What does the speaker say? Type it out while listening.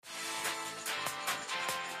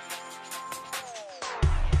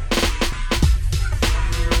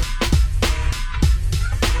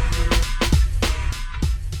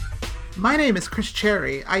My name is Chris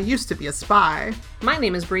Cherry. I used to be a spy. My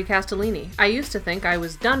name is Brie Castellini. I used to think I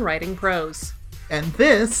was done writing prose. And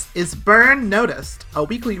this is Burn Noticed, a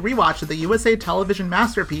weekly rewatch of the USA television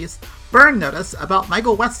masterpiece, Burn Notice, about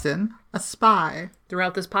Michael Weston, a spy.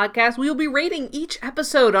 Throughout this podcast, we will be rating each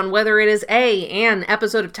episode on whether it is A, an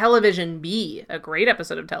episode of television, B, a great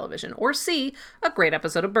episode of television, or C, a great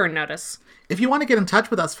episode of Burn Notice. If you want to get in touch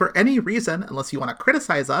with us for any reason, unless you want to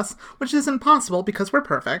criticize us, which is impossible because we're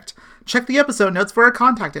perfect, check the episode notes for our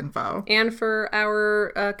contact info. And for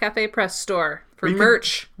our Cafe Press store. For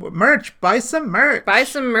merch. Buy some merch. Buy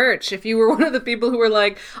some merch. If you were one of the people who were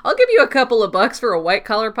like, I'll give you a couple of bucks for a white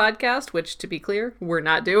collar podcast, which, to be clear, we're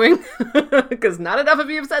not doing, because not enough of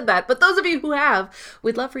you have said that. But those of you who have,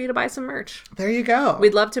 we'd love for you to buy some merch. There you go.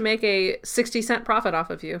 We'd love to make a 60-cent profit off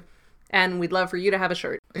of you. And we'd love for you to have a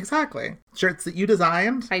shirt. Exactly. Shirts that you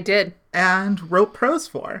designed. I did. And wrote prose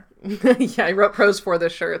for. Yeah, I wrote prose for the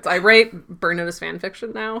shirts. I write Burn Notice fan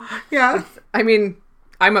fiction now. Yeah. I mean,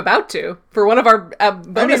 I'm about to. For one of our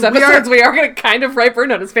bonus episodes, we are going to kind of write Burn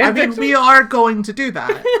Notice fan fiction. We are going to do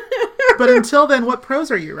that. But until then, what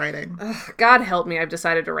prose are you writing? God help me, I've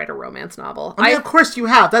decided to write a romance novel. I mean, of course you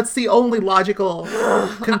have. That's the only logical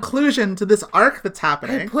conclusion to this arc that's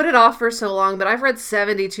happening. I put it off for so long, but I've read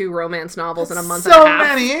 72 romance novels in a month and a half.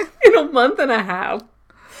 So many! In a month and a half.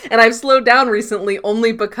 And I've slowed down recently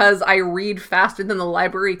only because I read faster than the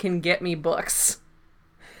library can get me books.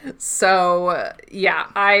 So, yeah,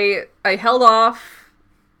 I held off.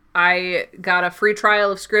 I got a free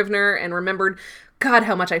trial of Scrivener and remembered, God,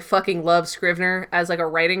 how much I fucking love Scrivener as like a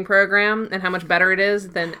writing program and how much better it is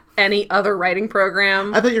than any other writing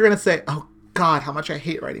program. I thought you were going to say, oh God, how much I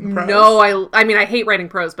hate writing prose. No, I mean, I hate writing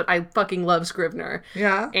prose, but I fucking love Scrivener.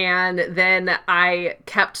 Yeah. And then I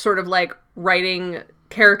kept sort of like writing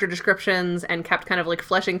character descriptions and kept kind of like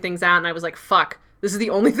fleshing things out. And I was like, fuck, this is the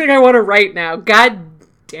only thing I want to write now. God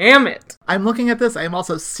damn it. I'm looking at this. I'm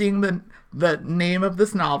also seeing the name of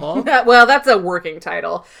this novel. Well, that's a working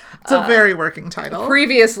title. It's a very working title.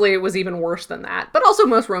 Previously, it was even worse than that. But also,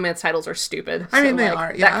 most romance titles are stupid. I mean, they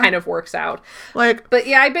are, yeah. That kind of works out. But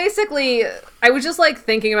yeah, I was just, like,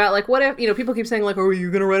 thinking about, like, what if, people keep saying, like, oh, are you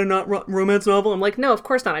going to write a romance novel? I'm like, no, of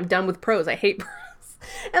course not. I'm done with prose. I hate prose.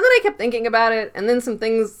 And then I kept thinking about it, and then some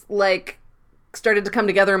things, like, started to come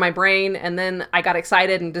together in my brain, and then I got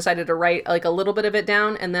excited and decided to write like a little bit of it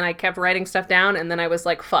down, and then I kept writing stuff down, and then I was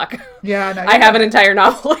like, fuck. Yeah, no, I have an entire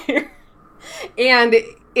novel here. And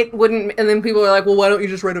it wouldn't, and then people are like, well, why don't you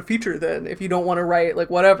just write a feature then, if you don't want to write, like,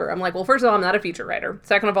 whatever. I'm like, well, first of all, I'm not a feature writer.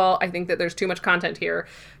 Second of all, I think that there's too much content here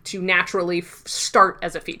to naturally start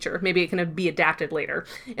as a feature. Maybe it can be adapted later.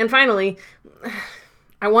 And finally,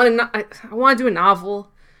 I want to do a novel.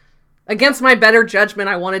 Against my better judgment,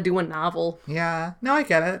 I want to do a novel. Yeah. No, I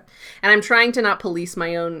get it. And I'm trying to not police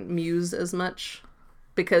my own muse as much.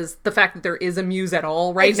 Because the fact that there is a muse at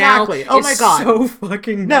all now oh my God. So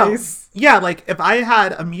fucking nice. Yeah, like, if I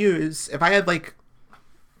had a muse, if I had, like...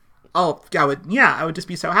 Oh, I would just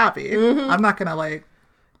be so happy. Mm-hmm. I'm not gonna, like...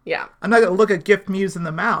 Yeah. I'm not going to look a gift muse in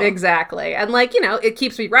the mouth. Exactly. And, like, it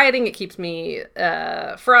keeps me writing. It keeps me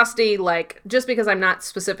frosty. Like, just because I'm not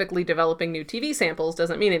specifically developing new TV samples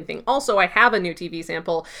doesn't mean anything. Also, I have a new TV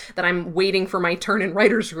sample that I'm waiting for my turn in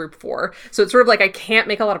writers group for. So it's sort of like I can't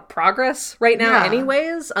make a lot of progress right now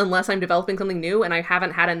anyways, unless I'm developing something new, and I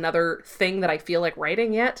haven't had another thing that I feel like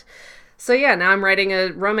writing yet. So yeah, now I'm writing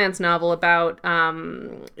a romance novel about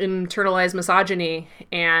internalized misogyny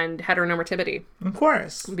and heteronormativity. Of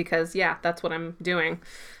course. Because, yeah, that's what I'm doing.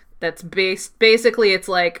 That's basically, it's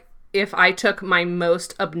like, if I took my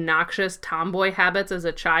most obnoxious tomboy habits as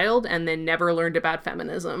a child and then never learned about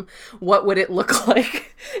feminism, what would it look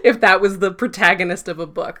like if that was the protagonist of a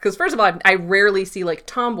book? Because first of all, I rarely see, like,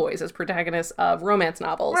 tomboys as protagonists of romance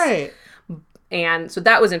novels. Right. And so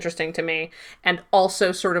that was interesting to me. And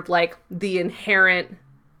also sort of like the inherent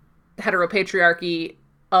heteropatriarchy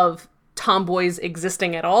of tomboys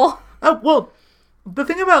existing at all. Oh, well, the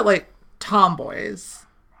thing about, like, tomboys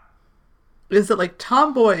is that, like,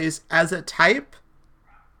 tomboys as a type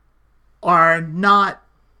are not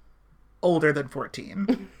older than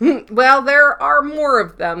 14. Well, there are more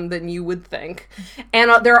of them than you would think.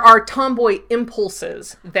 And there are tomboy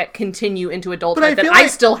impulses that continue into adulthood that I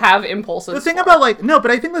still have impulses The thing about, like, no,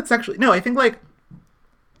 but I think that's actually, no, I think, like,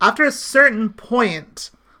 after a certain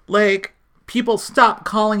point, like, people stop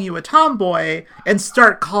calling you a tomboy and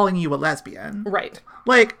start calling you a lesbian. Right.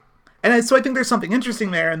 Like, and so I think there's something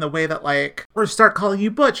interesting there in the way that, like, or start calling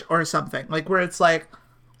you butch or something. Like, where it's, like,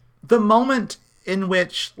 the moment in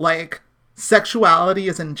which, like, sexuality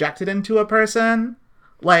is injected into a person,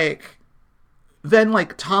 like, then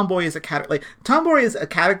like tomboy is a category. Like tomboy is a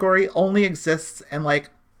category only exists in like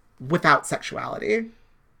without sexuality.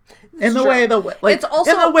 In the way that like it's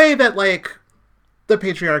also in the way that like the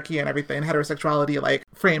patriarchy and everything, heterosexuality like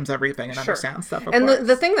frames everything and understands stuff. And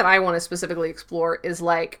the thing that I want to specifically explore is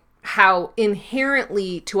like how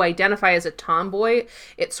inherently to identify as a tomboy,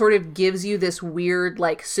 it sort of gives you this weird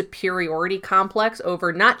like superiority complex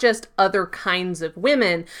over not just other kinds of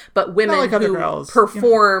women, but women like who girls,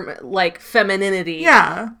 perform like femininity.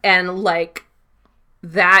 Yeah. And like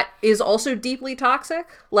that is also deeply toxic.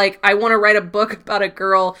 Like I want to write a book about a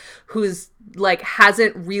girl who's like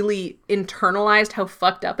hasn't really internalized how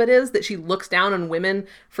fucked up it is that she looks down on women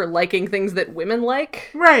for liking things that women like.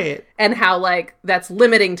 Right. And how like that's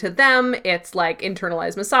limiting to them. It's like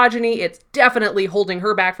internalized misogyny. It's definitely holding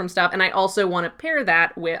her back from stuff. And I also want to pair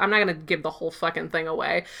that with, I'm not going to give the whole fucking thing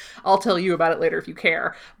away. I'll tell you about it later if you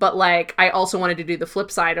care. But like I also wanted to do the flip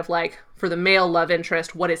side of like for the male love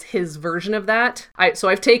interest, what is his version of that? So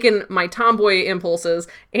I've taken my tomboy impulses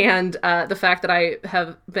and the fact that I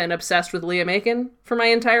have been obsessed with Leah Macon for my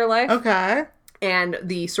entire life. Okay. And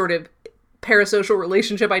the sort of parasocial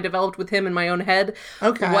relationship I developed with him in my own head.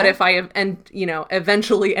 Okay. What if I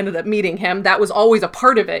eventually ended up meeting him? That was always a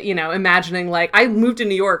part of it, imagining like I moved to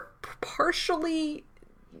New York partially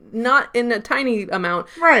not in a tiny amount,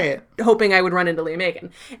 right, hoping I would run into Leah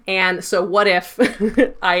Macon. And so what if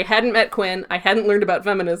I hadn't met Quinn, I hadn't learned about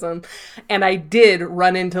feminism, and I did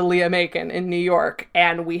run into Leah Macon in New York,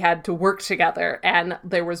 and we had to work together, and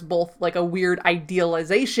there was both like a weird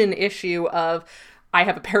idealization issue of I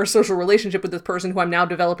have a parasocial relationship with this person who I'm now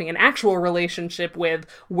developing an actual relationship with,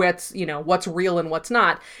 what's real and what's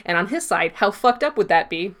not. And on his side, how fucked up would that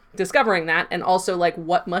be, discovering that? And also, like,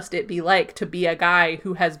 what must it be like to be a guy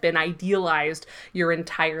who has been idealized your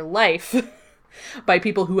entire life by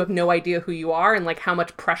people who have no idea who you are, and, like, how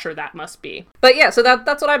much pressure that must be. But yeah, so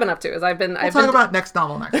that's what I've been up to, is We'll talk about next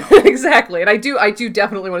novel. Exactly. And I do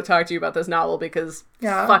definitely want to talk to you about this novel because,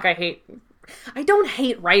 fuck, I don't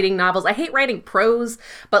hate writing novels. I hate writing prose,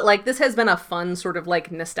 but like this has been a fun sort of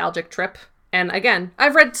like nostalgic trip. And again,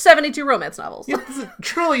 I've read 72 romance novels. It's a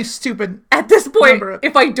truly stupid at this point,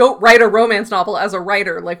 if I don't write a romance novel as a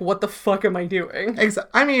writer, like what the fuck am I doing?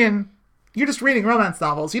 I mean, you're just reading romance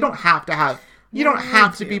novels. You don't have to have... You don't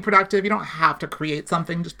have to be productive. You don't have to create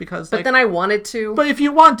something just because... But then I wanted to. But if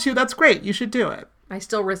you want to, that's great. You should do it. I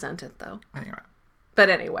still resent it, though. Anyway. But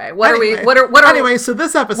anyway, so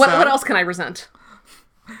this episode... What else can I resent?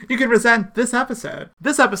 You can resent this episode.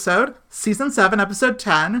 This episode, Season 7, Episode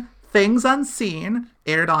 10, Things Unseen,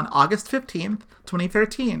 aired on August 15th,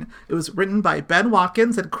 2013. It was written by Ben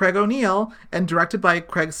Watkins and Craig O'Neill and directed by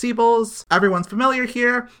Craig Siebels. Everyone's familiar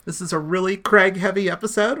here. This is a really Craig-heavy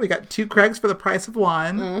episode. We got 2 Craigs for the price of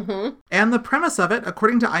 1. Mm-hmm. And the premise of it,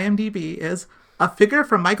 according to IMDb, is... A figure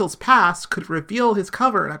from Michael's past could reveal his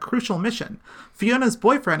cover in a crucial mission. Fiona's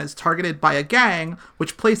boyfriend is targeted by a gang,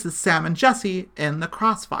 which places Sam and Jesse in the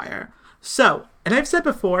crossfire. So, and I've said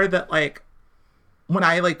before that, like, when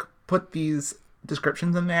I, like, put these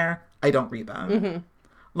descriptions in there, I don't read them. Mm-hmm.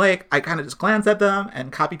 Like, I kind of just glance at them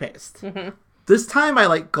and copy-paste. Mm-hmm. This time I,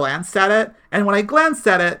 like, glanced at it, and when I glanced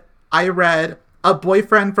at it, I read... A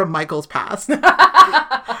boyfriend from Michael's past.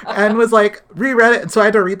 And was like, reread it. And so I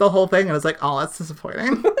had to read the whole thing. And I was like, oh, that's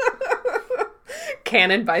disappointing.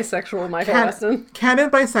 Canon bisexual Michael Weston. Canon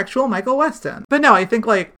bisexual Michael Weston. But no, I think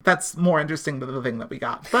like that's more interesting than the thing that we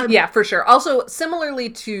got. But yeah, for sure. Also, similarly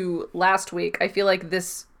to last week, I feel like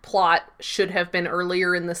this plot should have been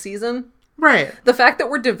earlier in the season. Right. The fact that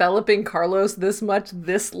we're developing Carlos this much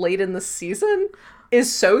this late in the season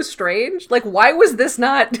is so strange. Like, why was this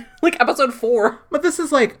not, like, episode 4? But this is,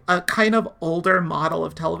 like, a kind of older model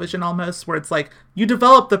of television almost, where it's like, you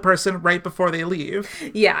develop the person right before they leave.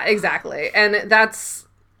 Yeah, exactly. And that's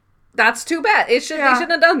too bad. They shouldn't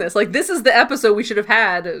have done this. Like, this is the episode we should have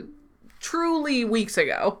had truly weeks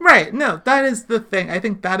ago. Right. No, that is the thing. I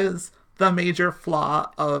think that is the major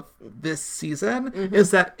flaw of this season, mm-hmm.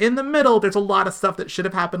 is that in the middle, there's a lot of stuff that should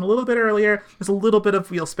have happened a little bit earlier. There's a little bit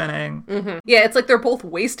of wheel spinning. Mm-hmm. Yeah, it's like they're both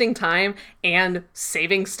wasting time and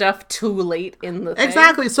saving stuff too late in the thing.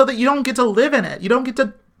 Exactly, so that you don't get to live in it. You don't get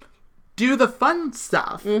to do the fun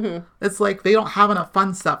stuff. Mm-hmm. It's like they don't have enough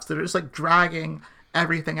fun stuff, so they're just like dragging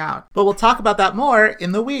everything out. But we'll talk about that more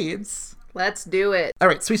in the weeds. Let's do it. All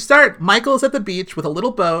right, so we start. Michael's at the beach with a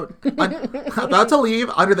little boat, about to leave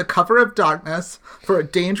under the cover of darkness for a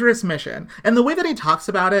dangerous mission. And the way that he talks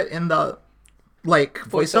about it in the, like,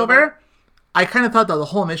 voiceover, I kind of thought that the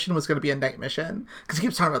whole mission was going to be a night mission. Because he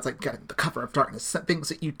keeps talking about, it's like, getting the cover of darkness, things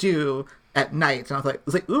that you do at night. And I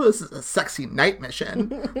was like, ooh, this is a sexy night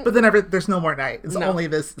mission. But then there's no more night. It's only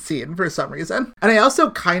this scene for some reason. And I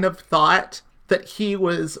also kind of thought that he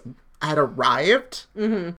had arrived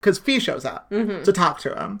because Fee shows up to talk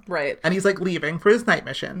to him. Right. And he's like leaving for his night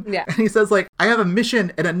mission. Yeah. And he says like, I have a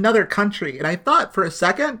mission in another country. And I thought for a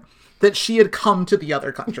second that she had come to the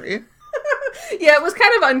other country. Yeah, it was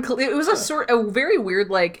kind of unclear. It was a very weird,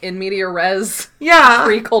 like, in media res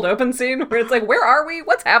pre-cold open scene where it's like, where are we?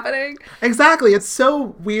 What's happening? Exactly. It's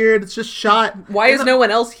so weird. It's just shot. Why is no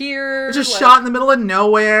one else here? It's just shot in the middle of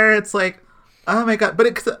nowhere. It's like, oh my God.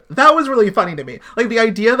 But that was really funny to me. Like, the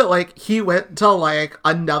idea that, like, he went to, like,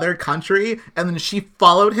 another country and then she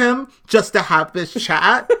followed him just to have this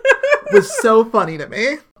chat was so funny to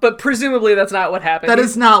me. But presumably that's not what happened. That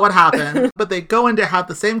is not what happened. But they go in to have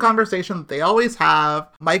the same conversation that they always have.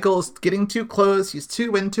 Michael's getting too close. He's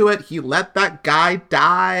too into it. He let that guy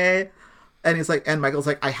die. And he's like, and Michael's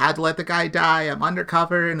like, I had to let the guy die. I'm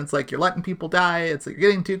undercover. And it's like, you're letting people die. It's like, you're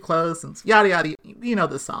getting too close. And it's yada, yada. You know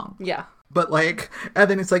this song. Yeah. But like, and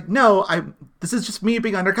then he's like, no, this is just me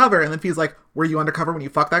being undercover. And then he's like, were you undercover when you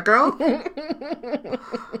fucked that girl?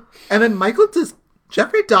 And then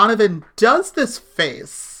Jeffrey Donovan does this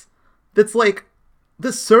face that's like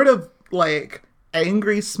this sort of like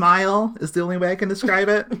angry smile is the only way I can describe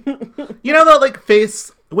it. You know that like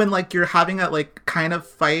face when like you're having that like kind of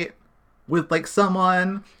fight with like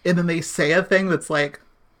someone and then they say a thing that's like,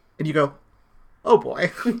 and you go, oh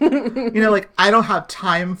boy. You know, like, I don't have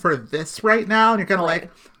time for this right now. And you're kind of like,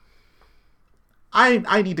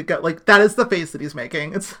 I need to go. Like, that is the face that he's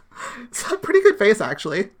making. It's a pretty good face,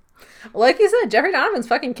 actually. Like you said, Jeffrey Donovan's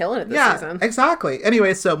fucking killing it this season. Yeah, exactly.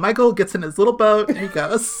 Anyway, so Michael gets in his little boat and he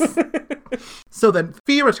goes. So then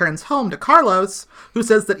Fee returns home to Carlos, who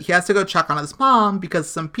says that he has to go check on his mom because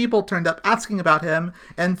some people turned up asking about him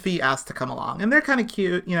and Fee asked to come along. And they're kind of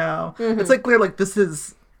cute, you know. It's like clear, like, this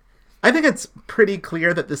is... I think it's pretty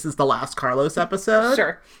clear that this is the last Carlos episode.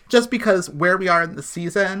 Sure. Just because where we are in the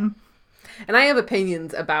season. And I have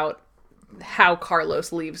opinions about how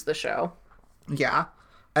Carlos leaves the show. Yeah.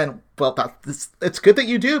 And, well, it's good that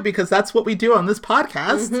you do, because that's what we do on this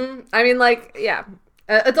podcast. I mean, like, yeah.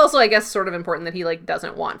 It's also, I guess, sort of important that he, like,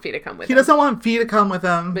 doesn't want Fee to come with him. He doesn't want Fee to come with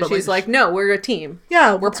him. But she's like, no, we're a team.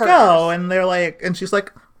 Yeah, let's go. And they're like, and she's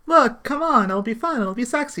like, look, come on, it'll be fun, it'll be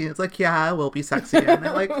sexy. It's like, yeah, it will be sexy. And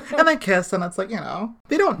they're like, and they kiss, and it's like, you know,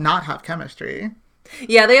 they don't not have chemistry.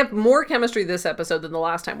 Yeah, they have more chemistry this episode than the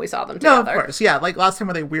last time we saw them together. No, of course. Yeah, like last time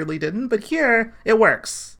where they weirdly didn't, but here it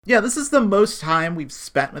works. Yeah, this is the most time we've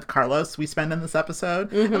spent with Carlos we spend in this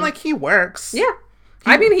episode. And like, he works. Yeah.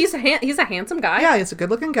 I mean, he's a handsome guy. Yeah, he's a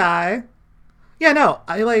good-looking guy. Yeah, no,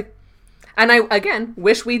 I like... And I, again,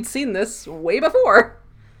 wish we'd seen this way before.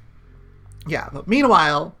 Yeah, but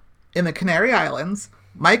meanwhile, in the Canary Islands,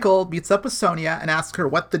 Michael meets up with Sonia and asks her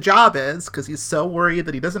what the job is, because he's so worried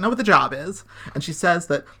that he doesn't know what the job is. And she says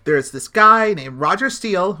that there's this guy named Roger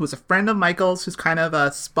Steele, who's a friend of Michael's, who's kind of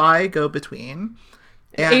a spy go-between.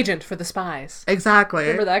 Agent for the spies. Exactly.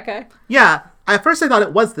 Remember that guy? Yeah. At first I thought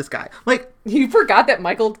it was this guy. Like, you forgot that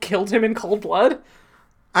Michael killed him in cold blood?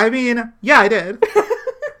 I mean, yeah, I did.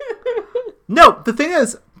 No, the thing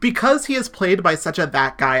is, because he is played by such a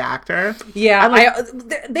that guy actor. Yeah,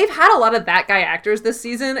 they've had a lot of that guy actors this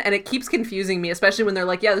season, and it keeps confusing me, especially when they're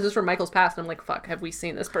like, yeah, this is from Michael's past. And I'm like, fuck, have we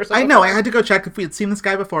seen this person before? I know, I had to go check if we had seen this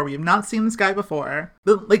guy before. We have not seen this guy before.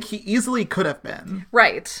 Like, he easily could have been.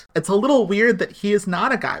 Right. It's a little weird that he is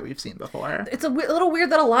not a guy we've seen before. It's a little weird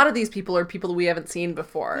that a lot of these people are people we haven't seen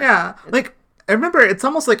before. Yeah, like, I remember it's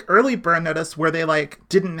almost like early Burn Notice where they, like,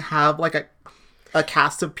 didn't have, like, a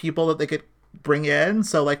cast of people that they could bring in,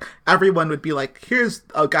 so like everyone would be like, here's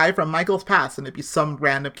a guy from Michael's past, and it'd be some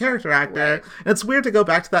random character actor. Right. And it's weird to go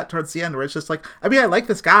back to that towards the end where it's just like, I mean, I like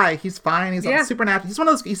this guy, he's fine, he's on Supernatural, he's one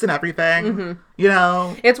of those, he's in everything, you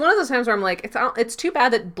know. It's one of those times where I'm like, it's too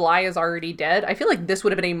bad that Bly is already dead. I feel like this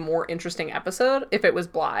would have been a more interesting episode if it was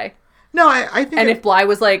Bly. No, I think... And if Bly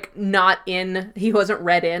was, like, he wasn't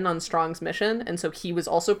read in on Strong's mission, and so he was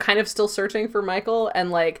also kind of still searching for Michael,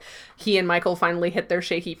 and, like, he and Michael finally hit their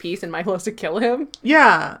shaky piece, and Michael has to kill him.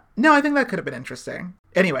 Yeah. No, I think that could have been interesting.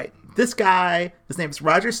 Anyway, this guy, his name's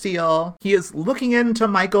Roger Steele. He is looking into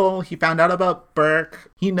Michael. He found out about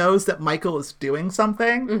Burke. He knows that Michael is doing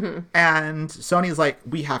something, and Sonia's like,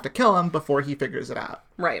 we have to kill him before he figures it out.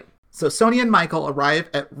 Right. So Sonia and Michael arrive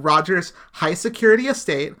at Roger's high-security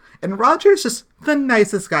estate, and Roger's just the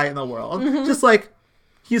nicest guy in the world. Just like,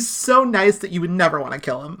 he's so nice that you would never want to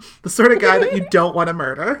kill him. The sort of guy that you don't want to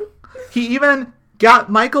murder. He even got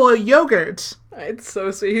Michael a yogurt It's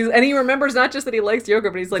so sweet. And he remembers not just that he likes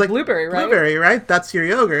yogurt, but he's like blueberry, right? Blueberry, right? That's your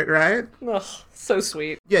yogurt, right? Ugh, so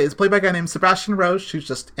sweet. Yeah, he's played by a guy named Sebastian Roche, who's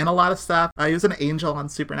just in a lot of stuff. He was an angel on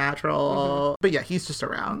Supernatural. But yeah, he's just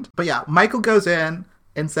around. But yeah, Michael goes in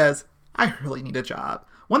and says, I really need a job.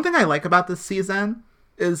 One thing I like about this season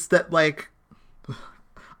is that, like,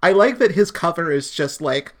 I like that his cover is just,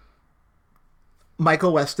 like,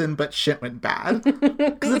 Michael Weston, but shit went bad.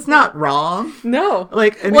 Because it's not wrong. No.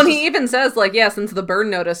 Like, and well, he even says, like, yeah, since the burn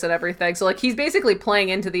notice and everything. So, like, he's basically playing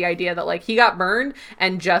into the idea that, like, he got burned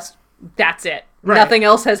and just, that's it. Right. Nothing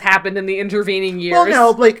else has happened in the intervening years. Well,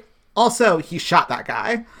 no, like, also, he shot that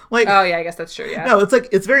guy. Like, oh, yeah, I guess that's true, yeah. No, it's like,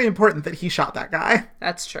 it's very important that he shot that guy.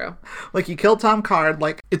 That's true. Like, he killed Tom Card.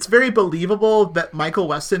 Like, it's very believable that Michael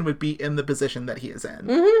Weston would be in the position that he is in.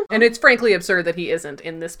 Mm-hmm. And it's frankly absurd that he isn't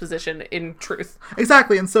in this position, in truth.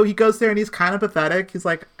 Exactly. And so he goes there and he's kind of pathetic. He's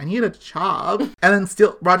like, I need a job. And then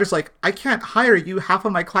still, Roger's like, I can't hire you. Half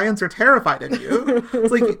of my clients are terrified of you.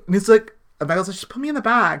 It's like, and he's like, Michael's like, just put me in the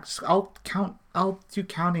bag. I'll do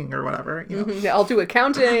counting or whatever. You know? Mm-hmm. Yeah, I'll do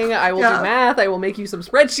accounting. I will do math. I will make you some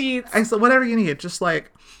spreadsheets. And so whatever you need, just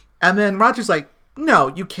like, and then Roger's like, no,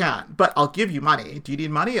 you can't, but I'll give you money. Do you need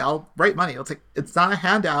money? I'll write money. It's like, it's not a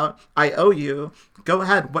handout. I owe you. Go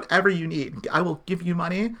ahead. Whatever you need. I will give you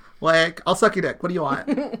money. Like, I'll suck your dick. What do you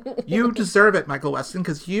want? You deserve it, Michael Weston,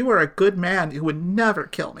 because you are a good man who would never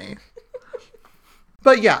kill me.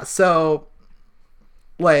 But yeah, so,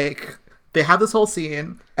 like, they have this whole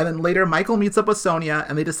scene, and then later Michael meets up with Sonia,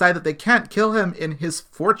 and they decide that they can't kill him in his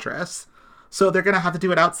fortress, so they're going to have to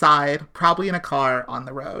do it outside, probably in a car on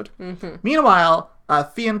the road. Mm-hmm. Meanwhile,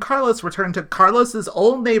 Fee and Carlos return to Carlos's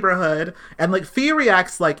old neighborhood, and, like, Fee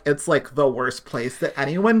reacts like it's, like, the worst place that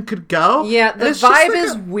anyone could go. Yeah, the vibe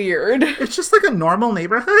is weird. It's just, like, a normal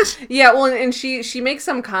neighborhood. Yeah, well, and she makes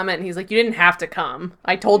some comment, and he's like, you didn't have to come.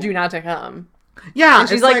 I told you not to come. Yeah. And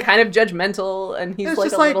she's like kind of judgmental, and he's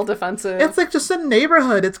like a little defensive. It's like just a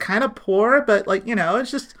neighborhood. It's kind of poor, but like, you know, it's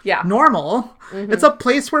just normal. Mm-hmm. It's a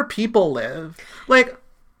place where people live. Like,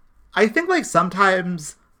 I think like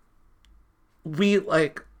sometimes we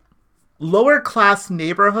like lower class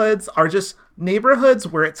neighborhoods are just neighborhoods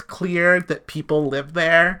where it's clear that people live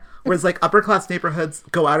there. Whereas like upper class neighborhoods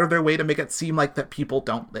go out of their way to make it seem like that people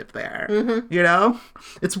don't live there. Mm-hmm. You know?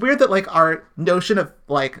 It's weird that like our notion of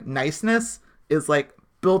like niceness is like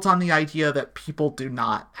built on the idea that people do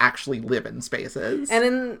not actually live in spaces. And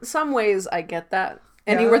in some ways I get that.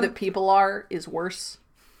 Anywhere that people are is worse.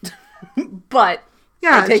 But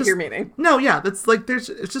I take your meaning. No, yeah, that's like it's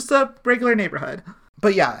just a regular neighborhood.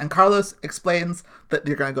 But yeah, and Carlos explains that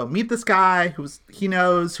they're going to go meet this guy who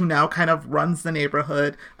now kind of runs the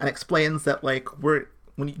neighborhood, and explains that like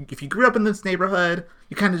if you grew up in this neighborhood,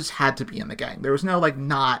 you kind of just had to be in the gang. There was no like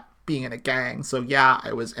not being in a gang. So yeah,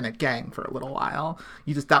 I was in a gang for a little while.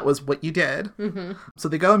 That was what you did. Mm-hmm. So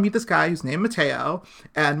they go and meet this guy who's named Mateo,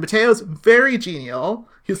 and Mateo's very genial.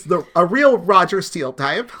 He's a real Roger Steele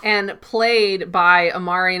type. And played by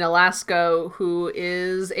Amari Nolasco, who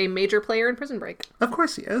is a major player in Prison Break. Of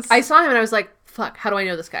course he is. I saw him and I was like, fuck, how do I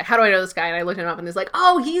know this guy? And I looked him up and he's like,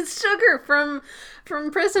 oh, he's Sugar from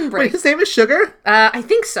Prison Break. Wait, his name is Sugar? I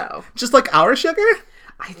think so. Just like our Sugar?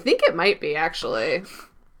 I think it might be, actually.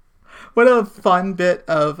 What a fun bit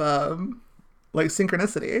of, like,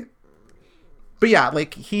 synchronicity. But yeah,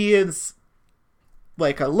 like, he is,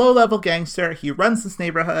 like, a low-level gangster. He runs this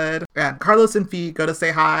neighborhood. And Carlos and Fee go to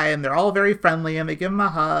say hi, and they're all very friendly, and they give him a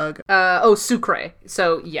hug. Sucre.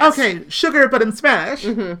 So, yes. Okay, Sugar, but in Spanish.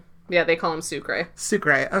 Mm-hmm. Yeah, they call him Sucre.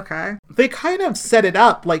 Sucre, okay. They kind of set it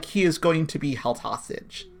up like he is going to be held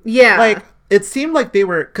hostage. Yeah. Like, it seemed like they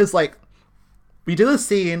were, because, like, we do the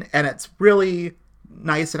scene, and it's really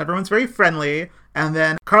nice, and everyone's very friendly, and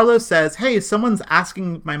then Carlos says, hey, someone's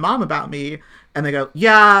asking my mom about me, and they go,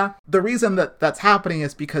 yeah, the reason that's happening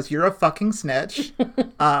is because you're a fucking snitch.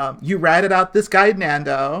 You ratted out this guy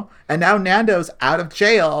Nando, and now Nando's out of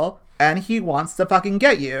jail, and he wants to fucking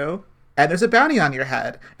get you, and there's a bounty on your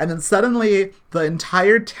head. And then suddenly the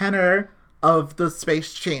entire tenor of the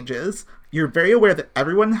space changes. You're very aware that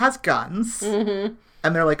everyone has guns, mm-hmm.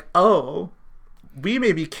 and they're like, oh, we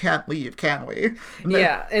maybe can't leave, can we?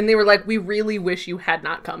 And they were like, we really wish you had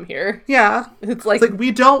not come here. Yeah. It's like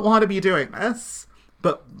we don't want to be doing this,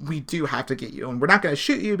 but we do have to get you. And we're not going to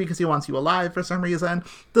shoot you because he wants you alive for some reason.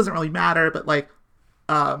 Doesn't really matter, but like,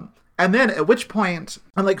 and then at which point,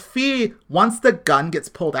 and like Fee, once the gun gets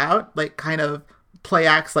pulled out, like kind of play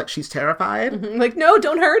acts like she's terrified. Mm-hmm. Like, no,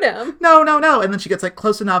 don't hurt him. No. And then she gets like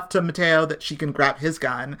close enough to Mateo that she can grab his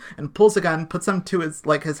gun and pulls the gun, puts him to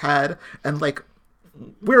his head, and like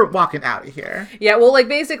we're walking out of here. Yeah, well, like,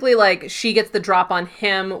 basically, like, she gets the drop on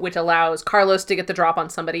him, which allows Carlos to get the drop on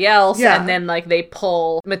somebody else, and then, like, they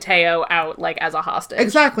pull Mateo out, like, as a hostage.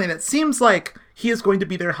 Exactly, and it seems like he is going to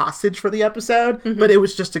be their hostage for the episode, but it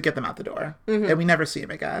was just to get them out the door, and we never see him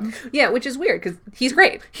again. Yeah, which is weird, because he's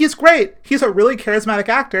great. He's great. He's a really charismatic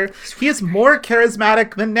actor. He is more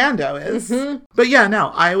charismatic than Nando is. But yeah,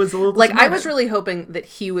 no, I was a little Like, I disappointed. was really hoping that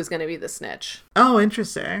he was going to be the snitch. Oh,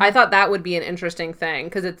 interesting. I thought that would be an interesting thing,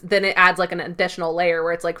 because then it adds, like, an additional layer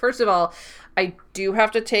where it's like, first of all, I do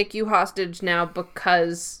have to take you hostage now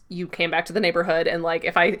because you came back to the neighborhood, and, like,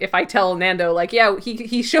 if I tell Nando, like, yeah,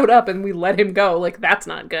 he showed up and we let him go, like, that's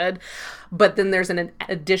not good. But then there's an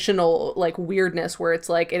additional, like, weirdness where it's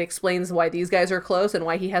like, it explains why these guys are close and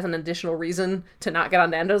why he has an additional reason to not get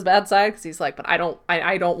on Nando's bad side, because he's like, but I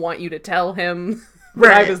don't want you to tell him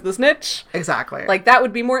that I was the snitch. Exactly. Like, that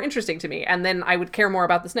would be more interesting to me, and then I would care more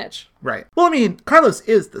about the snitch. Right. Well, I mean, Carlos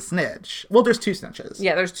is the snitch. Well, there's two snitches.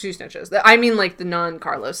 Yeah, there's two snitches. I mean, like, the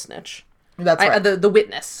non-Carlos snitch. That's right. The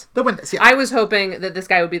witness. The witness, yeah. I was hoping that this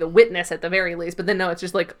guy would be the witness at the very least, but then no, it's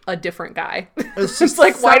just, like, a different guy. It's just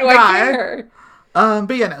like, why do I care?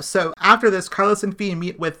 But yeah, no. So after this, Carlos and Fee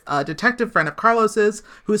meet with a detective friend of Carlos's,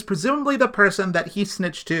 who is presumably the person that he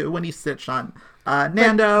snitched to when he snitched on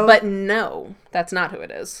Nando. But no, that's not who it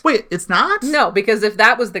is. Wait, it's not? No, because if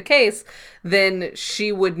that was the case, then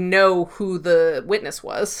she would know who the witness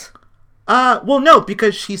was. Well, no,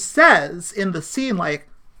 because she says in the scene, like,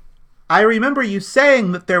 I remember you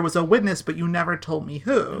saying that there was a witness, but you never told me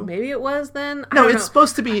who. Maybe it was then? No, it's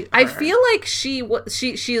supposed to be her. I feel like she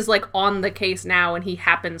is, like, on the case now, and he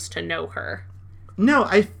happens to know her. No,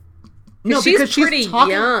 because she's pretty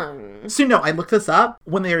talking... young. So, no, I looked this up.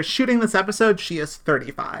 When they are shooting this episode, she is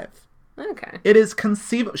 35. Okay. It is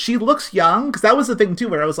conceivable. She looks young, because that was the thing, too,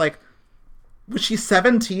 where I was like, was she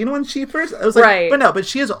 17 when she first... I was like, right. But no, but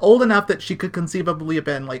she is old enough that she could conceivably have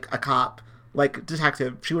been, like, a cop. Like,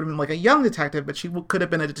 detective. She would have been, like, a young detective, but she could have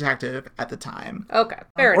been a detective at the time. Okay,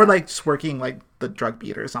 fair Or, enough. like, just working, like, the drug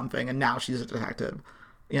beat or something, and now she's a detective.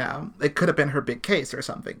 You know? It could have been her big case or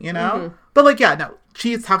something, you know? Mm-hmm. But, like, yeah, no.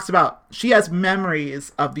 She talks about... She has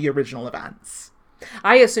memories of the original events.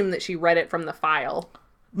 I assume that she read it from the file.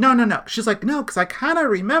 No. She's like, no, because I kind of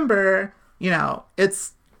remember, you know,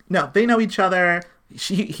 it's... No, they know each other.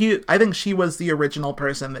 I think she was the original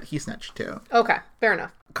person that he snitched to. Okay, fair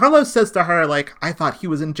enough. Carlos says to her, like, I thought he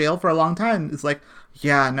was in jail for a long time. It's like,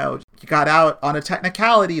 yeah, no, he got out on a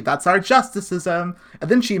technicality. That's our justice system. And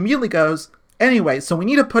then she immediately goes, anyway, so we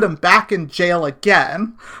need to put him back in jail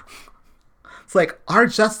again. It's like, our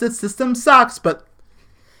justice system sucks, but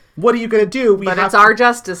what are you going to do? It's our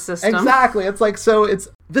justice system. Exactly. It's like, so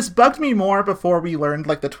this bugged me more before we learned,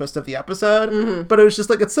 like, the twist of the episode, but it was just,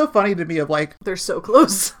 like, it's so funny to me of, like, They're so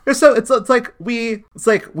close. it's like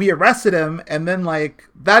we arrested him, and then, like,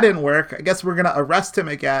 that didn't work. I guess we're gonna arrest him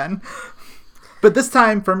again, but this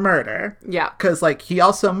time for murder. Yeah. Because, like, he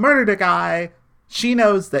also murdered a guy. She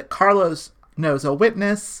knows that Carlos knows a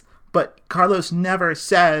witness, but Carlos never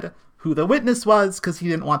said who the witness was because he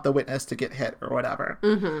didn't want the witness to get hit or whatever.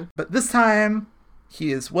 But this time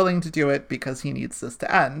he is willing to do it because he needs this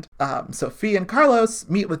to end. So Fee and Carlos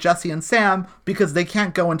meet with Jesse and Sam because they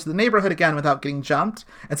can't go into the neighborhood again without getting jumped.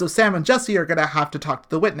 And so Sam and Jesse are going to have to talk to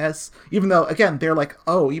the witness, even though, again, they're like,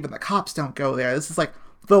 oh, even the cops don't go there. This is like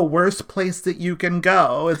the worst place that you can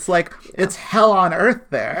go. It's like, it's hell on earth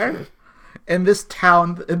there. In this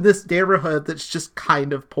town, in this neighborhood that's just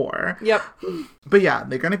kind of poor. Yep. But yeah,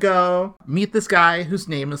 they're gonna go meet this guy whose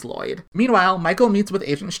name is Lloyd. Meanwhile, Michael meets with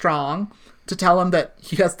Agent Strong to tell him that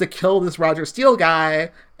he has to kill this Roger Steele guy,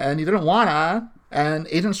 and he didn't wanna. And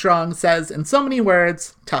Agent Strong says, in so many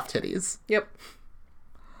words, tough titties. Yep.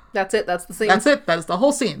 That's it. That's the scene. That's it. That is the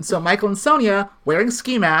whole scene. So Michael and Sonia, wearing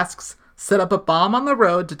ski masks, set up a bomb on the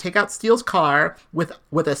road to take out Steele's car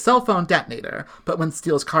with a cell phone detonator. But when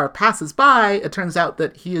Steele's car passes by, it turns out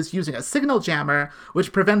that he is using a signal jammer,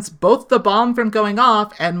 which prevents both the bomb from going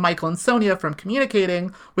off and Michael and Sonia from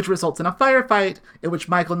communicating, which results in a firefight in which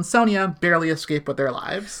Michael and Sonia barely escape with their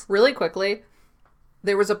lives. Really quickly,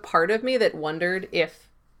 there was a part of me that wondered if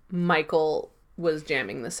Michael was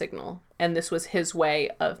jamming the signal and this was his way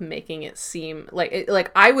of making it seem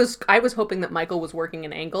like I was hoping that Michael was working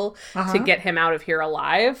an angle to get him out of here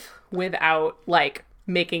alive without, like,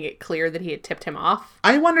 making it clear that he had tipped him off.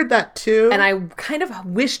 I wondered that too. And I kind of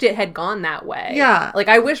wished it had gone that way. Yeah. Like,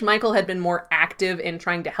 I wish Michael had been more active in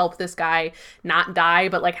trying to help this guy not die,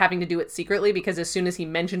 but, like, having to do it secretly, because as soon as he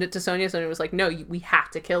mentioned it to Sonia was like, no, we have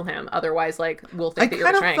to kill him. Otherwise, like, we'll think that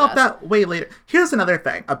you're betraying us. I kind of felt that way later. Here's another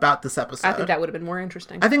thing about this episode. I think that would have been more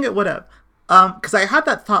interesting. I think it would have. Because I had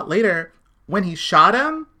that thought later when he shot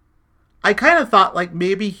him, I kind of thought like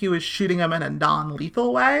maybe he was shooting him in a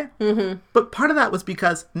non-lethal way. Mm-hmm. But part of that was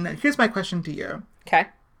because, here's my question to you. Okay.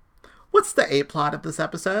 What's the A-plot of this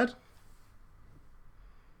episode?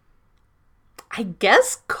 I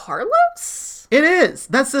guess Carlos? It is.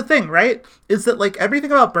 That's the thing, right? Is that like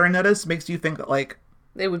everything about Burn Notice makes you think that like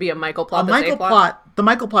it would be a Michael plot. The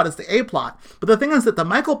Michael plot is the A-plot. But the thing is that the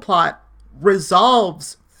Michael plot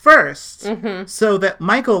resolves first so that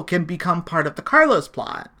Michael can become part of the Carlos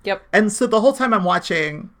plot. Yep. And so the whole time I'm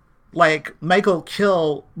watching like Michael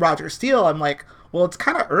kill Roger Steele, I'm like, well, it's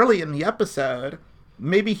kind of early in the episode.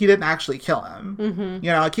 Maybe he didn't actually kill him. Mm-hmm.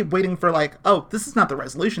 You know, I keep waiting for like, oh, this is not the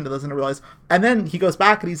resolution to this, and I realize. And then he goes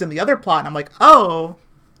back and he's in the other plot, and I'm like, oh,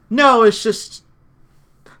 no, it's just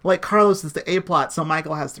like Carlos is the A plot, so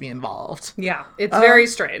Michael has to be involved. Yeah, it's very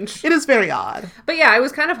strange. It is very odd. But yeah, I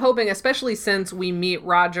was kind of hoping, especially since we meet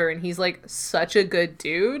Roger and he's like such a good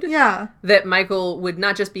dude. Yeah. That Michael would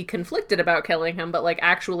not just be conflicted about killing him, but like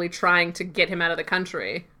actually trying to get him out of the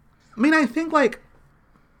country. I mean, I think like.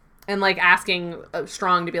 And like asking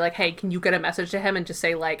Strong to be like, hey, can you get a message to him and just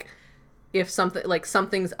say like, if something like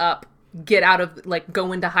something's up, get out of like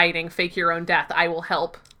go into hiding, fake your own death. I will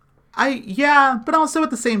help. But also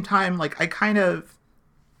at the same time, like, I kind of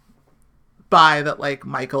buy that, like,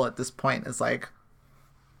 Michael at this point is like,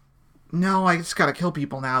 no, I just gotta kill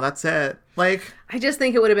people now, that's it. Like... I just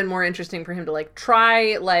think it would have been more interesting for him to, like,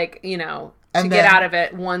 try, like, you know, to get out of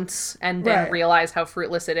it once and then realize how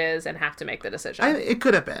fruitless it is and have to make the decision. It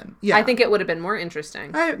could have been, yeah. I think it would have been more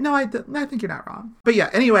interesting. I think you're not wrong. But yeah,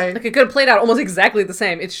 anyway. Like, it could have played out almost exactly the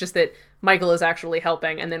same. It's just that Michael is actually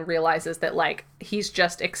helping and then realizes that, like, he's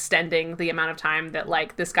just extending the amount of time that,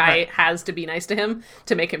 like, this guy has to be nice to him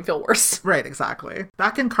to make him feel worse. Right, exactly.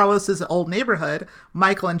 Back in Carlos's old neighborhood,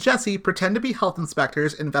 Michael and Jesse pretend to be health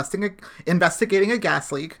inspectors investigating a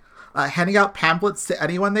gas leak, handing out pamphlets to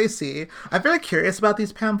anyone they see. I'm very curious about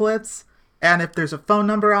these pamphlets and if there's a phone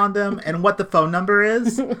number on them and what the phone number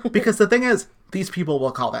is. Because the thing is, these people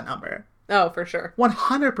will call that number. Oh, for sure.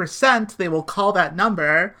 100% they will call that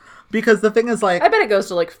number. Because the thing is, like... I bet it goes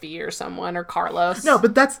to, like, Fee or someone, or Carlos. No,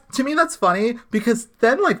 but to me, that's funny, because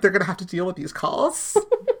then, like, they're gonna have to deal with these calls.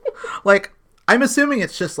 Like, I'm assuming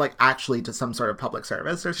it's just, like, actually to some sort of public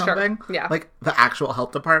service or something. Sure. Yeah. Like, the actual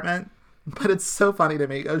health department. But it's so funny to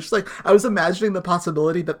me. I was just, like, I was imagining the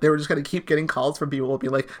possibility that they were just gonna keep getting calls from people who will be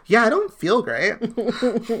like, yeah, I don't feel great.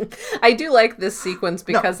 I do like this sequence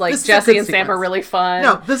because, Jesse and Sam are really fun.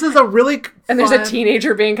 No, this is a really fun... And there's a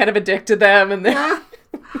teenager being kind of addicted to them, and then... Yeah.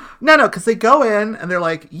 No, because they go in and they're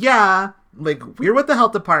like, yeah, like, we're with the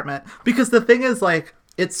health department. Because the thing is, like,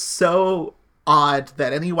 it's so odd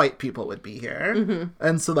that any white people would be here. Mm-hmm.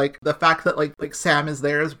 And so, like, the fact that, like Sam is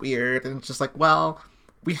there is weird. And it's just like, well,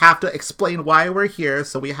 we have to explain why we're here.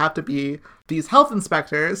 So we have to be these health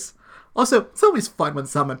inspectors. Also, it's always fun when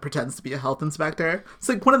someone pretends to be a health inspector. It's,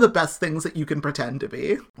 like, one of the best things that you can pretend to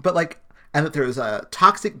be. But, like, and that there's a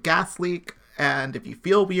toxic gas leak. And if you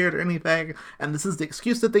feel weird or anything, and this is the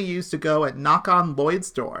excuse that they use to go and knock on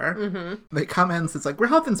Lloyd's door, they come in and it's like, we're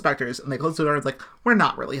health inspectors. And they close the door and it's like, we're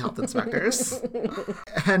not really health inspectors.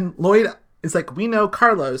 And Lloyd is like, we know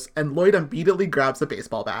Carlos. And Lloyd immediately grabs a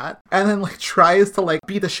baseball bat and then, like, tries to, like,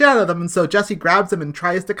 beat the shit out of them. And so Jesse grabs him and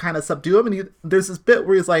tries to kind of subdue him. And there's this bit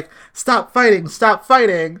where he's like, stop fighting.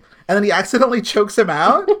 And then he accidentally chokes him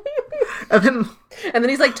out. And then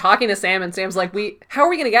he's like talking to Sam, and Sam's like, how are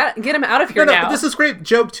we going to get him out of here now? But this is great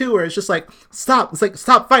joke too, where it's just like, stop. It's like,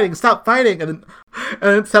 stop fighting. And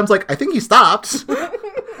then Sam's like, I think he stopped.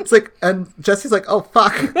 It's like, and Jesse's like, oh,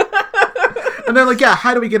 fuck. And they're like, yeah,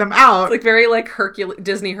 how do we get him out? It's like very like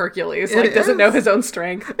Disney Hercules, like doesn't know his own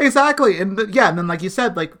strength. Exactly. And and then like you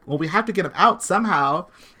said, like, well, we have to get him out somehow.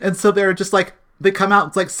 And so they're just like, they come out,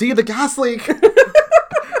 it's like, see the gas leak.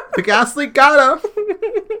 The gas leak got him.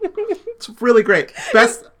 It's really great.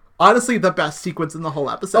 Honestly, the best sequence in the whole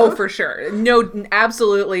episode. Oh, for sure. No,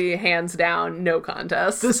 absolutely, hands down, no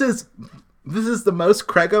contest. This is the most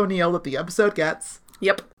Craig O'Neill that the episode gets.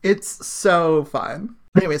 Yep. It's so fun.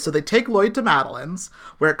 Anyway, so they take Lloyd to Madeline's,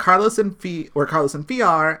 where Carlos and Fee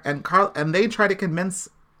are, and they try to convince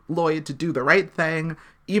Lloyd to do the right thing,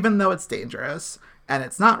 even though it's dangerous. And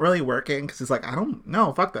it's not really working, because he's like, I don't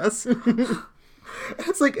know, fuck this.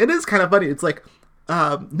 It's like, it is kind of funny. It's like,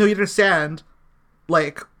 no, you understand,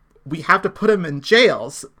 like, we have to put him in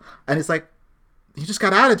jails. And he's like, he just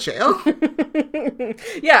got out of jail.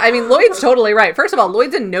 Yeah, I mean, Lloyd's totally right. First of all,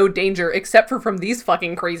 Lloyd's in no danger except for from these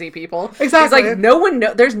fucking crazy people. Exactly. He's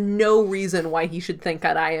like, there's no reason why he should think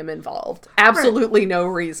that I am involved. Absolutely no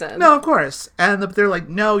reason. No, of course. And they're like,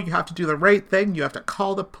 no, you have to do the right thing. You have to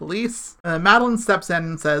call the police. And Madeline steps in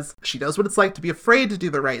and says she knows what it's like to be afraid to do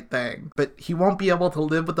the right thing, but he won't be able to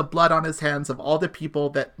live with the blood on his hands of all the people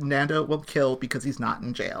that Nando will kill because he's not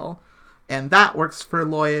in jail. And that works for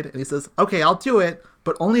Lloyd. And he says, okay, I'll do it,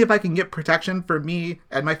 but only if I can get protection for me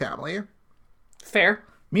and my family. Fair.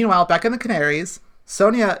 Meanwhile, back in the Canaries,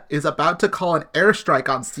 Sonia is about to call an airstrike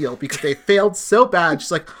on Steele because they failed so bad.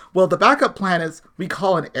 She's like, well, the backup plan is we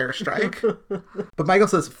call an airstrike. But Michael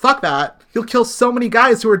says, fuck that. He'll kill so many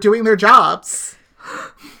guys who are doing their jobs.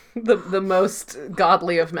 The most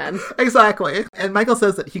godly of men. Exactly. And Michael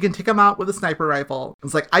says that he can take him out with a sniper rifle.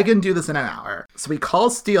 It's like, I can do this in an hour. So he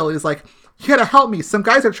calls Steele. He's like, you gotta help me. Some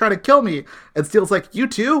guys are trying to kill me. And Steele's like, you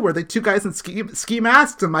too? Were they two guys in ski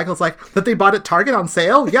masks? And Michael's like, that they bought at Target on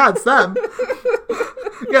sale? Yeah, it's them.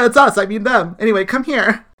 Yeah, it's us. I mean them. Anyway, come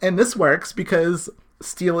here. And this works because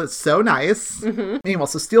Steele is so nice. Mm-hmm. Meanwhile,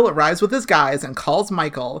 so Steele arrives with his guys and calls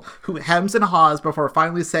Michael, who hems and haws before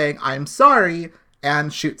finally saying, I'm sorry,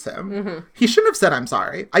 and shoots him. Mm-hmm. He shouldn't have said I'm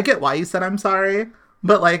sorry. I get why he said I'm sorry,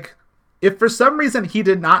 but like, if for some reason he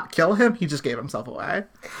did not kill him, he just gave himself away.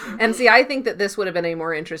 And see, I think that this would have been a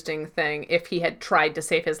more interesting thing if he had tried to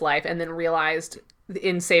save his life and then realized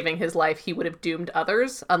in saving his life he would have doomed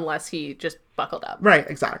others unless he just buckled up. Right,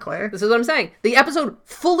 exactly. This is what I'm saying. The episode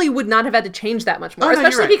fully would not have had to change that much more. Oh, no,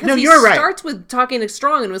 especially because he starts with talking to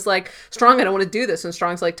Strong and was like, Strong, I don't want to do this. And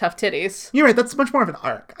Strong's like, tough titties. You're right. That's much more of an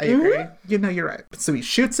arc. I agree. You know, you're right. So he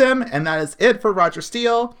shoots him, and that is it for Roger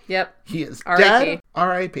Steele. Yep. He is R.I.P. dead.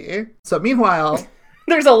 R.I.P. So meanwhile...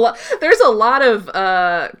 There's a lot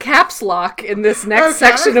of caps lock in this next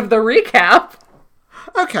section of the recap.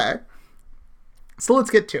 Okay. So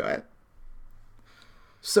let's get to it.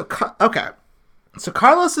 So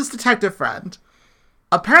Carlos's detective friend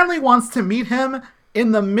apparently wants to meet him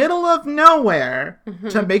in the middle of nowhere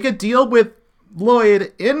to make a deal with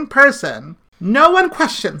Lloyd in person. No one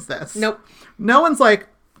questions this. Nope. No one's like,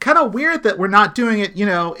 kind of weird that we're not doing it, you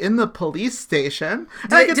know, in the police station.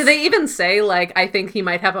 Do they even say, like, I think he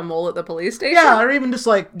might have a mole at the police station? Yeah, or even just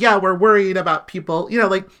like, yeah, we're worried about people, you know,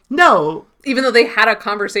 like, no. Even though they had a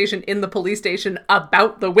conversation in the police station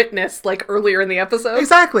about the witness, like, earlier in the episode.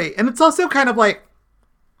 Exactly. And it's also kind of like,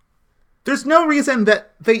 there's no reason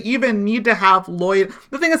that they even need to have Lloyd.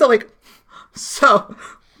 The thing is that, like, so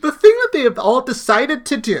the thing that they have all decided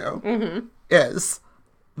to do is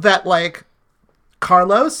that, like,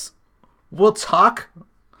 Carlos will talk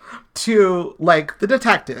to, like, the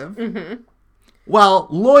detective while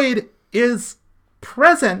Lloyd is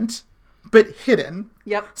present but hidden.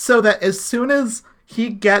 Yep. So that as soon as he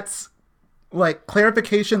gets, like,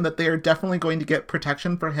 clarification that they are definitely going to get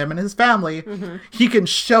protection for him and his family, he can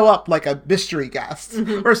show up like a mystery guest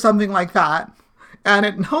or something like that. And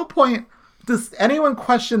at no point does anyone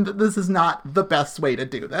question that this is not the best way to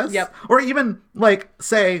do this? Yep. Or even, like,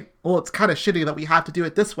 say, well, it's kind of shitty that we have to do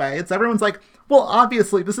it this way. It's everyone's like, well,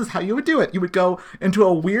 obviously, this is how you would do it. You would go into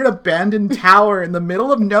a weird abandoned tower in the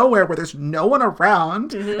middle of nowhere where there's no one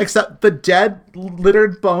around except the dead,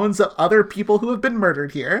 littered bones of other people who have been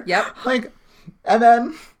murdered here. Yep. Like, and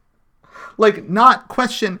then, like, not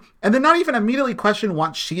question, and then not even immediately question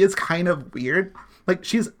once she is kind of weird. Like,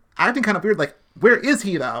 she's acting kind of weird. Like, where is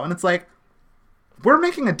he, though? And it's like, we're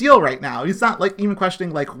making a deal right now. He's not, like, even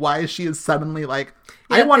questioning, like, why she is suddenly, like,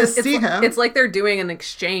 I want to see him. It's like they're doing an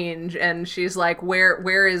exchange, and she's like,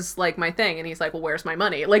 where is, like, my thing? And he's like, well, where's my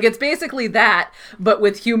money? Like, it's basically that, but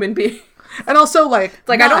with human beings. And also, like... It's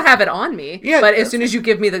like, I don't have it on me, but as soon as you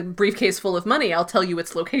give me the briefcase full of money, I'll tell you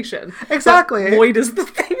its location. Exactly. But Lloyd is the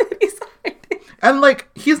thing that he's hiding. And, like,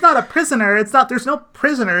 he's not a prisoner. It's not, there's no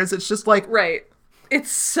prisoners. It's just, like... Right.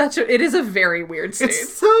 It is a very weird scene.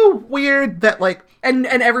 It's so weird that, like... And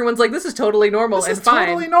everyone's like, this is totally normal and fine.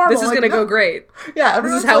 Totally normal. This is going to go great. Yeah.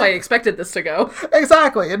 This is how I expected this to go.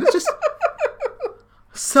 Exactly. And it's just...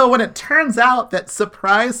 So when it turns out that,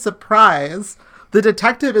 surprise, surprise, the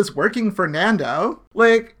detective is working for Nando,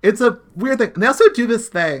 like, it's a weird thing. And they also do this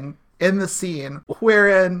thing in the scene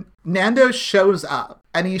wherein Nando shows up.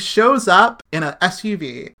 And he shows up in an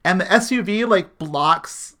SUV. And the SUV, like,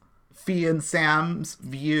 blocks Fee and Sam's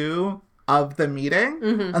view of the meeting.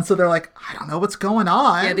 And so they're like, I don't know what's going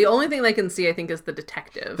on. Yeah, the only thing they can see, I think, is the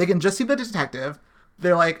detective. They can just see the detective.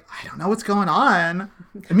 They're like, I don't know what's going on.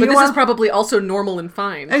 But this is probably also normal and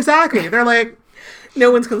fine. Exactly. They're like,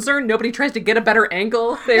 No one's concerned. Nobody tries to get a better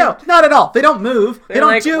angle. No, not at all. They don't move. They don't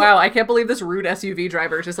like, do... wow, I can't believe this rude SUV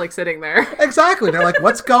driver is just like sitting there. Exactly. They're like,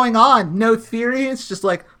 what's going on? No theory. It's just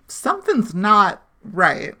like, something's not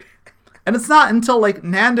right. And it's not until like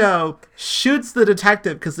Nando shoots the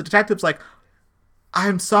detective, because the detective's like,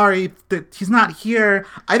 I'm sorry that he's not here.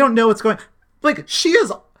 I don't know what's going... Like, she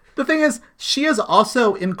is... The thing is, she is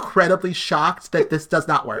also incredibly shocked that this does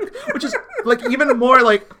not work. Which is, like, even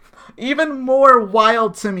more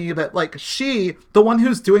wild to me that, like, she, the one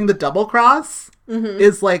who's doing the double cross,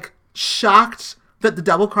 is, like, shocked that the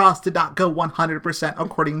double cross did not go 100%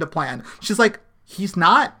 according to plan. She's like, he's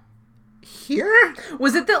not here?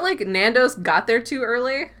 Was it that, like, Nando's got there too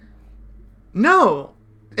early? No.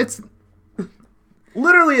 It's...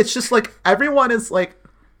 Literally, it's just, like, everyone is, like,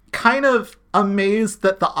 kind of amazed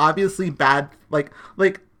that the obviously bad, like,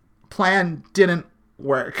 plan didn't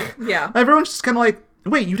work. Yeah. Everyone's just kind of like,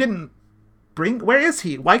 wait, you didn't bring... Where is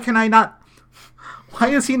he? Why can I not... Why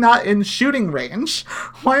is he not in shooting range?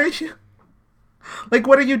 Why are you... Like,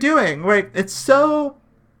 what are you doing? Like, it's so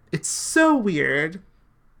weird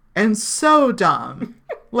and so dumb.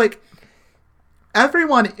 Like,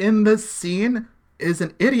 everyone in this scene is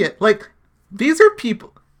an idiot. Like, these are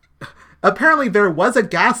people... Apparently there was a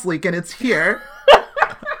gas leak and it's here.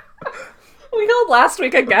 We called last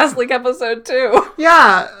week a gas leak episode too.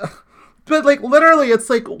 Yeah. But, like, literally,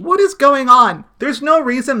 it's like, what is going on? There's no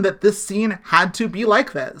reason that this scene had to be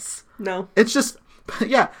like this. No. It's just...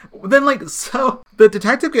 Yeah. Then, like, so the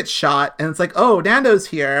detective gets shot and it's like, oh, Nando's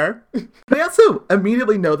here. They also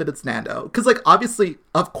immediately know that it's Nando. Because, like, obviously,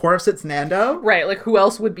 of course it's Nando. Right, like, who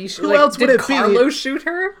else would be... Who else would it be? Did Carlos shoot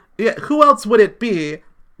her? Yeah, who else would it be?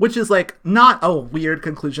 Which is, like, not a weird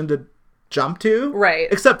conclusion to jump to. Right.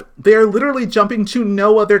 Except they're literally jumping to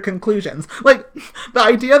no other conclusions. Like, the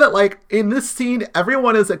idea that, like, in this scene,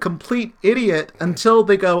 everyone is a complete idiot until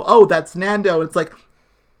they go, oh, that's Nando. It's like,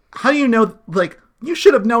 how do you know, like, you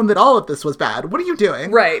should have known that all of this was bad. What are you doing?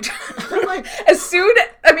 Right. Like, as soon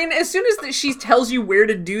as she tells you where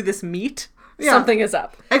to do this meet, something is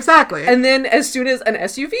up. Exactly. And then as soon as an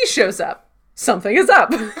SUV shows up, something is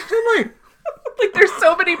up. And, like... Like, there's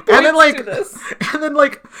so many points to this. And then,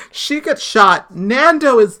 like, she gets shot.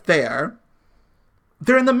 Nando is there.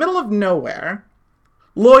 They're in the middle of nowhere.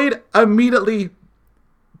 Lloyd immediately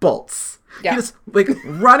bolts. Yeah. He's, like,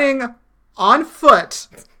 running on foot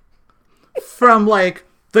from, like,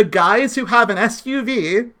 the guys who have an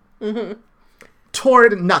SUV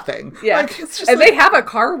toward nothing. Yeah. Like, it's just, and like, they have a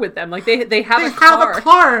car with them. Like, they have a car. They have a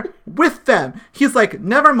car with them. He's like,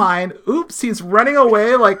 never mind. Oops, he's running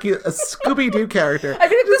away like a Scooby-Doo character. I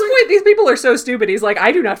mean, at this point, these people are so stupid. He's like,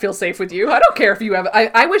 I do not feel safe with you. I don't care if you have...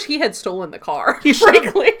 I wish he had stolen the car. He should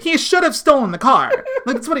have stolen the car.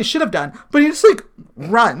 Like, that's what he should have done. But he just, like,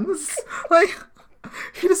 runs. Like,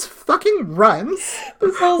 he just fucking runs.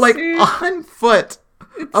 This whole like, scene. on foot.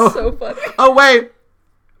 It's so funny. Oh, wait.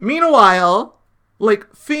 Meanwhile...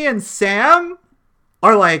 Like, Fee and Sam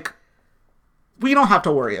are like, we don't have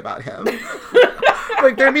to worry about him.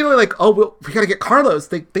 Like, they're immediately like, oh, well, we gotta get Carlos.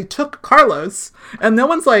 They took Carlos. And no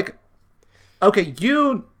one's like, okay,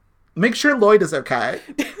 you make sure Lloyd is okay.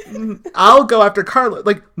 I'll go after Carlos.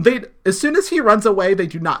 Like, as soon as he runs away, they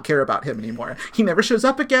do not care about him anymore. He never shows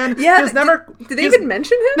up again. Yeah, did they even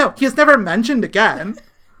mention him? No, he is never mentioned again.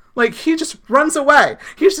 Like, he just runs away.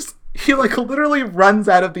 He, like, literally runs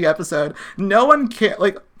out of the episode. No one can...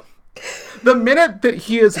 Like, the minute that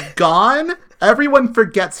he is gone, everyone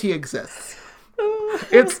forgets he exists.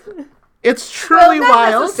 It's truly not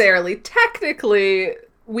wild. Necessarily. Technically,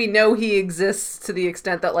 we know he exists to the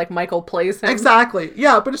extent that, like, Michael plays him. Exactly.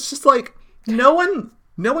 Yeah, but it's just, like, no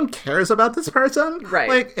one cares about this person. Right.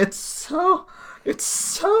 Like, it's so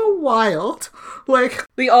wild. Like,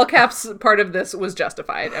 the all caps part of this was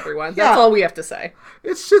justified, everyone. That's all we have to say.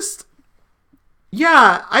 It's just,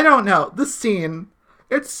 yeah, I don't know. This scene,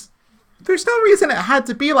 there's no reason it had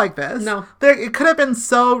to be like this. No. It could have been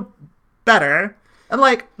so better. And,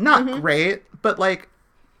 like, not great, but, like,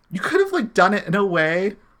 you could have, like, done it in a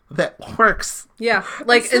way that works. Yeah.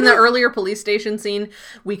 Like, in the earlier police station scene,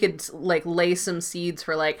 we could, like, lay some seeds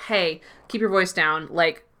for, like, hey, keep your voice down.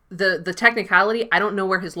 Like, the technicality, I don't know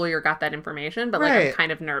where his lawyer got that information, but, like, I'm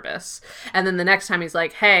kind of nervous. And then the next time he's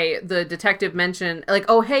like, hey, the detective mentioned, like,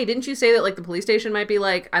 oh, hey, didn't you say that, like, the police station might be,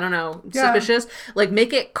 like, I don't know, suspicious? Like,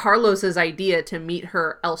 make it Carlos's idea to meet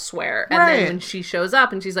her elsewhere. And then when she shows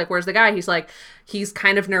up and she's like, where's the guy? He's like, he's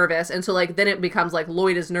kind of nervous. And so, like, then it becomes, like,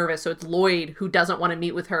 Lloyd is nervous. So it's Lloyd who doesn't want to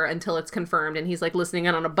meet with her until it's confirmed. And he's, like, listening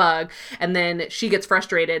in on a bug. And then she gets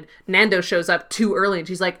frustrated. Nando shows up too early and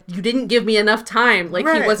she's like, you didn't give me enough time. Like,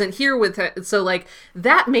 he wasn't wasn't here with it. So, like,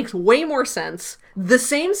 that makes way more sense. The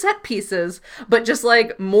same set pieces, but just,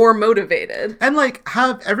 like, more motivated. And, like,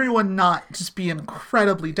 have everyone not just be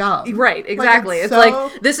incredibly dumb. Right, exactly. Like, it's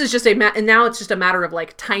like, this is just and now it's just a matter of,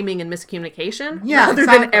 like, timing and miscommunication. Yeah, rather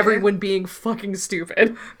exactly. than everyone being fucking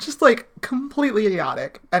stupid. Just, like, completely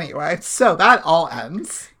idiotic. Anyway, so that all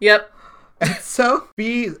ends. Yep. And so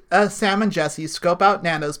Sam and Jesse scope out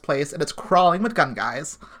Nando's place, and it's crawling with gun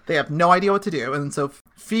guys. They have no idea what to do, and so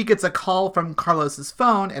Fee gets a call from Carlos's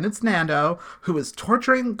phone, and it's Nando, who is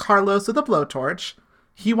torturing Carlos with a blowtorch.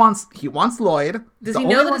 He wants Lloyd. Does he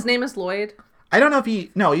know that his name is Lloyd? I don't know if he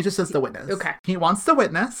just says the witness. Okay. He wants the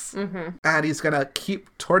witness, and he's gonna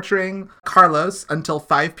keep torturing Carlos until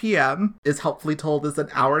 5 p.m., is helpfully told is an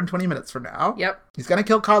hour and 20 minutes from now. Yep. He's gonna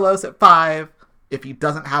kill Carlos at 5 if he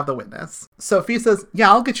doesn't have the witness. So Fee says,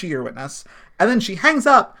 yeah, I'll get you your witness. And then she hangs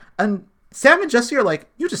up, and Sam and Jesse are like,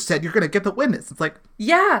 you just said you're gonna get the witness. It's like,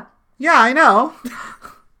 Yeah, I know.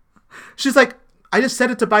 She's like, I just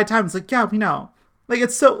said it to buy time. It's like, yeah, we know. Like,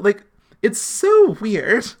 it's so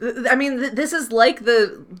weird. I mean, this is like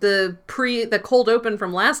the cold open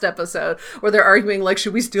from last episode where they're arguing, like,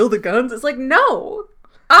 should we steal the guns? It's like, no,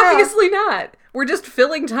 obviously not. We're just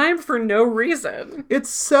filling time for no reason. It's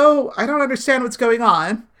so, I don't understand what's going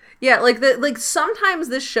on. Yeah, like sometimes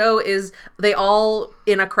this show is, they all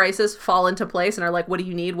in a crisis fall into place and are like, what do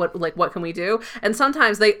you need? What can we do? And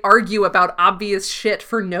sometimes they argue about obvious shit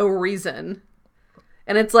for no reason.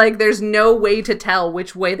 And it's like, there's no way to tell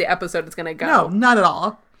which way the episode is going to go. No, not at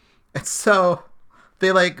all. It's so,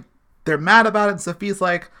 they're mad about it. And Sophie's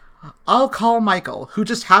like, I'll call Michael, who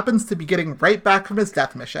just happens to be getting right back from his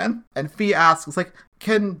death mission. And Fee asks, like,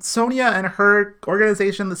 can Sonia and her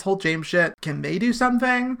organization, this whole James shit, can they do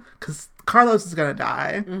something? Because Carlos is going to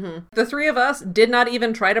die. Mm-hmm. The three of us did not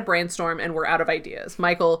even try to brainstorm, and we're out of ideas.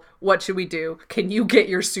 Michael, what should we do? Can you get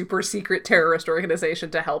your super secret terrorist organization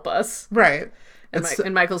to help us? Right.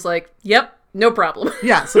 And Michael's like, yep, no problem.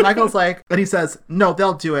 Yeah, so Michael's like, and he says, no,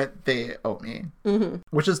 they'll do it. They owe me. Mm-hmm.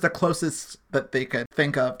 Which is the closest that they could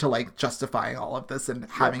think of to, like, justifying all of this and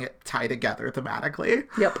having it tie together thematically.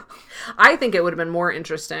 Yep. I think it would have been more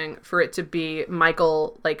interesting for it to be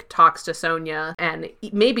Michael, like, talks to Sonia and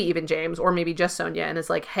maybe even James, or maybe just Sonia, and is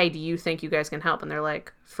like, hey, do you think you guys can help? And they're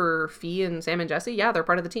like, for Fee and Sam and Jesse, yeah, they're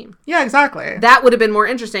part of the team. Yeah, exactly. That would have been more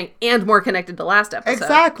interesting and more connected to last episode.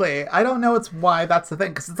 Exactly. I don't know why that's the thing,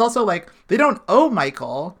 because it's also like, they don't owe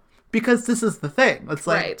Michael because this is the thing. It's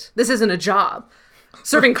like, right. This isn't a job.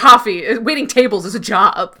 Serving coffee, waiting tables is a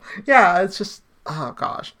job. Yeah, it's just, oh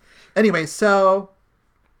gosh. Anyway, so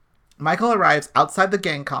Michael arrives outside the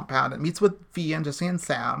gang compound and meets with Fee and Jesse and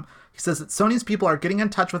Sam. He says that Sony's people are getting in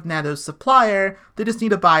touch with Nando's supplier. They just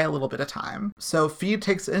need to buy a little bit of time. So Fee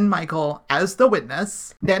takes in Michael as the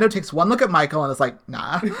witness. Nando takes one look at Michael and is like,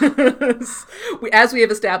 nah. As we have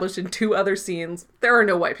established in 2 other scenes, there are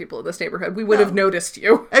no white people in this neighborhood. We would have noticed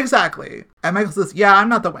you. Exactly. And Michael says, yeah, I'm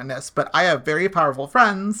not the witness, but I have very powerful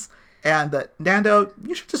friends. And that Nando,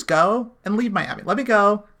 you should just go and leave Miami. Let me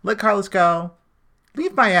go. Let Carlos go.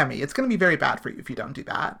 Leave Miami. It's going to be very bad for you if you don't do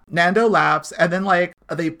that. Nando laughs, and then, like,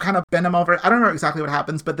 they kind of bend him over. I don't know exactly what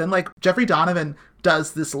happens, but then, like, Jeffrey Donovan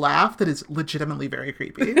does this laugh that is legitimately very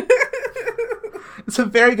creepy. It's a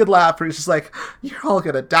very good laugh where he's just like, you're all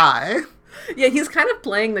going to die. Yeah, he's kind of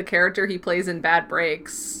playing the character he plays in Bad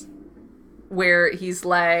Breaks, where he's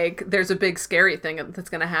like, there's a big scary thing that's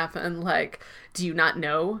going to happen. Like, do you not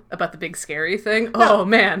know about the big scary thing? No. Oh,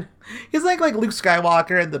 man. He's like Luke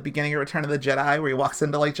Skywalker in the beginning of Return of the Jedi, where he walks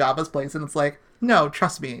into, like, Jabba's place and it's like, no,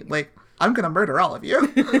 trust me, like, I'm going to murder all of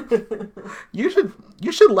you. You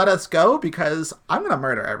should let us go because I'm going to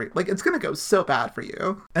murder it's going to go so bad for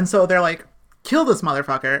you. And so they're like, kill this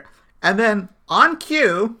motherfucker. And then on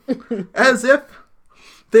cue, as if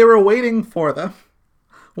they were waiting for the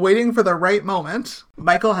right moment,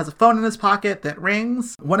 Michael has a phone in his pocket that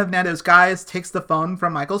rings. One of Nando's guys takes the phone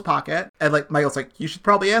from Michael's pocket, and, like, Michael's like, you should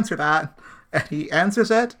probably answer that. And he answers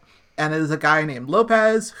it, and it is a guy named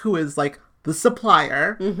Lopez, who is, like, the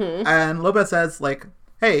supplier. Mm-hmm. And Lopez says, like,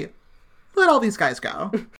 hey, let all these guys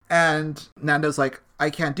go. And Nando's like, I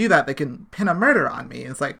can't do that. They can pin a murder on me. And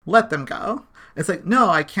it's like, let them go. It's like, no,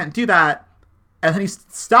 I can't do that. And then he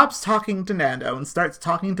stops talking to Nando and starts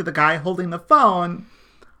talking to the guy holding the phone.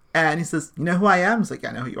 And he says, you know who I am? He's like, yeah,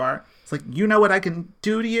 I know who you are. It's like, you know what I can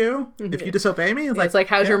do to you if you disobey me? It's like,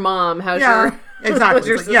 how's your mom? How's your... Exactly. How's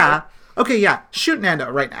your it's like, yeah. Okay, yeah. Shoot Nando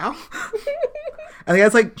right now. And the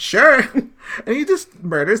guy's like, sure. And he just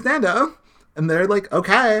murders Nando. And they're like,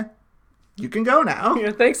 okay, you can go now.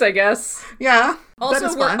 Yeah, thanks, I guess. Yeah.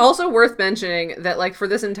 Also worth mentioning that, like, for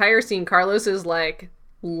this entire scene, Carlos is like,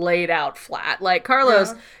 laid out flat. Like,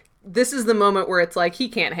 Carlos, this is the moment where it's like, he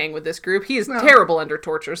can't hang with this group. He is terrible under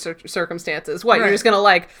torture circumstances. What, you're just gonna,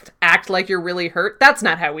 like, act like you're really hurt? That's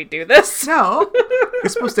not how we do this. No. You're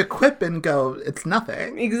supposed to quip and go, it's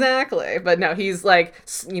nothing. Exactly. But no, he's, like,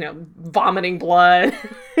 vomiting blood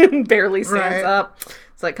and barely stands up.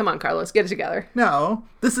 It's like, come on, Carlos, get it together. No,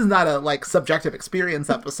 this is not a, like, subjective experience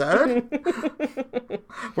episode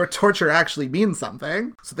where torture actually means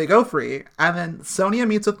something. So they go free, and then Sonia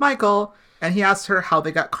meets with Michael, and he asks her how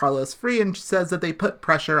they got Carlos free, and she says that they put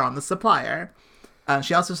pressure on the supplier.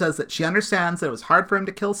 She also says that she understands that it was hard for him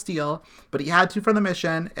to kill Steele, but he had to for the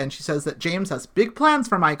mission, and she says that James has big plans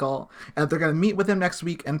for Michael, and that they're going to meet with him next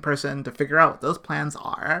week in person to figure out what those plans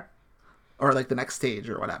are. Or, like, the next stage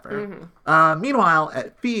or whatever. Meanwhile,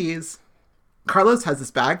 at Fee's, Carlos has his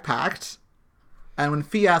bag packed. And when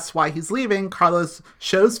Fee asks why he's leaving, Carlos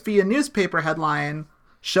shows Fee a newspaper headline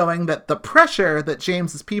showing that the pressure that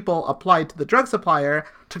James's people applied to the drug supplier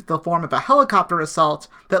took the form of a helicopter assault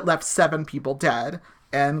that left 7 people dead.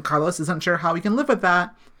 And Carlos isn't sure how he can live with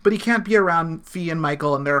that, but he can't be around Fee and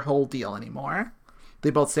Michael and their whole deal anymore. They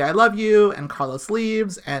both say, I love you, and Carlos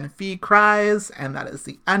leaves, and Fee cries, and that is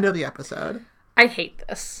the end of the episode. I hate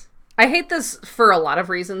this. I hate this for a lot of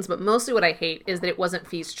reasons, but mostly what I hate is that it wasn't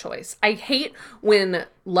Fee's choice. I hate when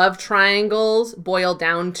love triangles boil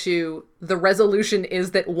down to the resolution is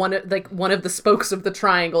that one of the spokes of the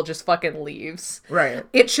triangle just fucking leaves. Right.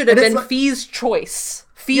 It should have been Fee's choice.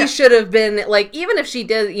 Fee should have been, like, even if she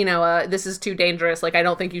did, this is too dangerous, like, I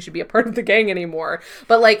don't think you should be a part of the gang anymore.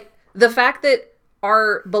 But, like, the fact that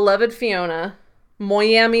our beloved Fiona,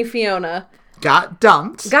 Miami Fiona, got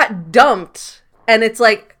dumped. And it's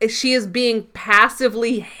like she is being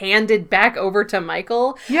passively handed back over to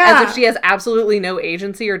Michael as if she has absolutely no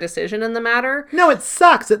agency or decision in the matter. No, it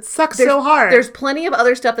sucks. It sucks so hard. There's plenty of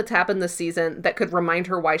other stuff that's happened this season that could remind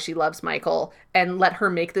her why she loves Michael and let her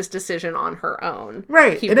make this decision on her own.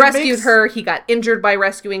 Right. He rescued her. He got injured by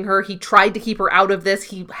rescuing her. He tried to keep her out of this.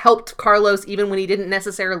 He helped Carlos even when he didn't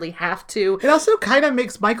necessarily have to. It also kind of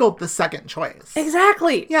makes Michael the second choice.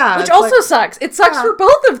 Exactly. Yeah. Which also sucks. It sucks for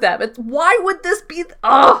both of them. Why would this be...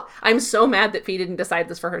 I'm so mad that Fee didn't decide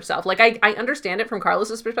this for herself. Like, I understand it from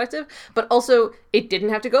Carlos's perspective, but also it didn't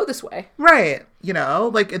have to go this way. Right.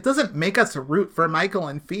 Like, it doesn't make us root for Michael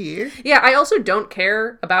and Fee. Yeah, I also don't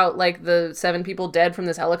care about, like, the 7 people dead from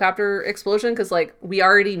this helicopter explosion, because, like, we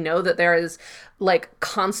already know that there is, like,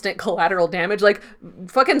 constant collateral damage. Like,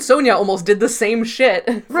 fucking Sonia almost did the same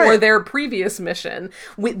shit for their previous mission.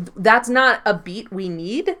 That's not a beat we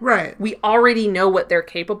need. Right. We already know what they're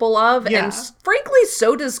capable of, and frankly,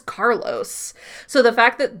 so does Carlos. So the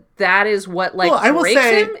fact that that is what, like, breaks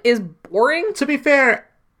him is boring. To be fair,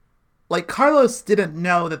 like, Carlos didn't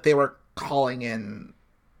know that they were calling in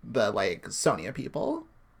the, like, Sonia people.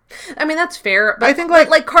 I mean, that's fair. But I think,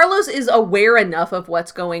 like Carlos is aware enough of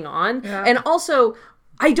what's going on. Yeah. And also,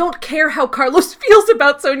 I don't care how Carlos feels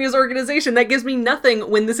about Sonia's organization. That gives me nothing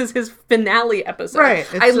when this is his finale episode. Right.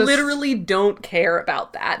 I literally don't care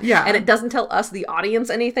about that. Yeah. And it doesn't tell us, the audience,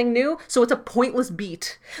 anything new. So it's a pointless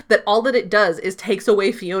beat that all that it does is takes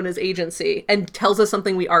away Fiona's agency and tells us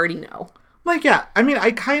something we already know. Like, yeah. I mean,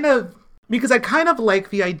 I kind of like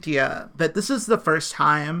the idea that this is the first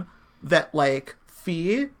time that, like,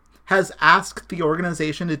 Fee has asked the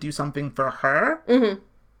organization to do something for her,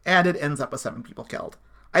 and it ends up with 7 people killed.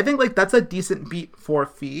 I think, like, that's a decent beat for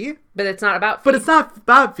Fee. But it's not about Fee. But it's not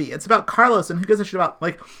about Fee. It's about Carlos, and who gives a shit about,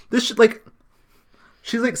 like, this should, like,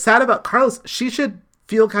 she's, like, sad about Carlos. She should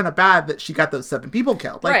feel kind of bad that she got those 7 people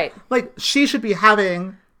killed. Like, right. Like, she should be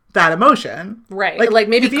having that emotion. Right. Like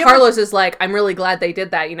maybe Carlos is like, I'm really glad they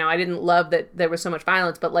did that. I didn't love that there was so much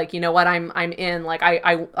violence, but, like, you know what? I'm in. Like,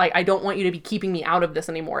 I don't want you to be keeping me out of this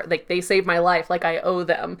anymore. Like, they saved my life. Like, I owe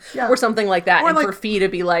them. Yeah. Or something like that. Or, and, like, for Fee to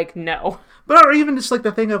be like, no. But, or even just, like,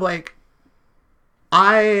 the thing of, like,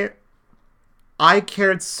 I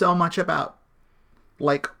cared so much about,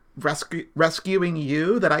 like, rescuing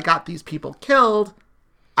you that I got these people killed.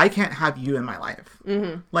 I can't have you in my life.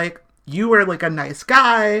 Mm-hmm. Like, you were, like, a nice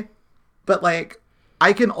guy, but, like,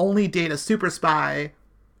 I can only date a super spy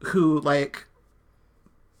who, like,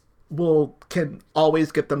 can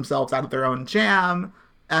always get themselves out of their own jam.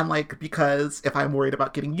 And, like, because if I'm worried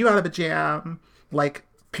about getting you out of a jam, like,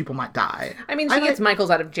 people might die. I mean, she gets Michael's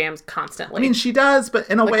out of jams constantly. I mean, she does, but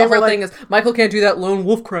in a way the where, whole like, thing is, Michael can't do that lone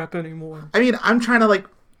wolf crap anymore. I mean, I'm trying to, like,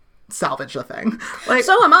 salvage the thing. Like,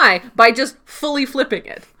 so am I, by just fully flipping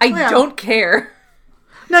it. I don't care.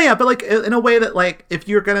 No, yeah, but, like, in a way that, like, if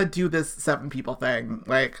you're gonna do this 7 people thing,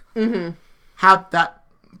 like, have that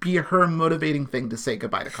be her motivating thing to say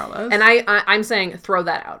goodbye to Carlos. And I'm saying throw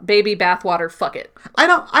that out. Baby bathwater, fuck it. I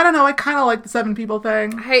don't know. I kind of like the 7 people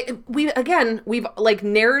thing. We've like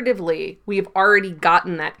narratively, we've already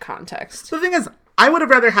gotten that context. The thing is, I would have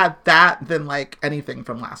rather had that than like anything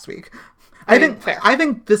from last week. I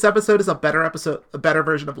think this episode is a better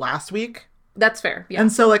version of last week. That's fair. Yeah.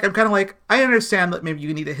 And so like I'm kind of like, I understand that maybe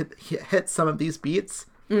you need to hit some of these beats.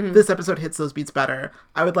 Mm-hmm. This episode hits those beats better.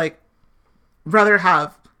 I would like rather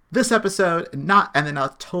have this episode and then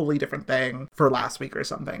a totally different thing for last week or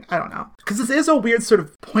something. I don't know. Because this is a weird sort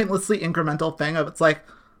of pointlessly incremental thing of, it's like,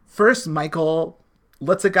 first Michael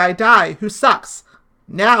lets a guy die who sucks.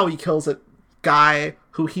 Now he kills a guy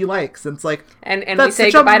who he likes. And it's like, and we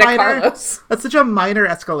say goodbye to Carlos. That's such a minor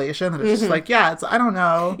escalation that it's just like, yeah, I don't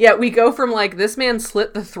know. Yeah, we go from like, this man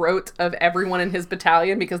slit the throat of everyone in his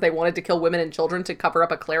battalion because they wanted to kill women and children to cover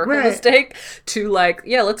up a clerical mistake, to like,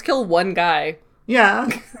 yeah, let's kill one guy. Yeah.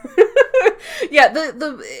 Yeah,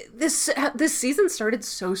 this season started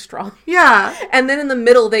so strong. Yeah. And then in the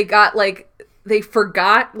middle they got like, they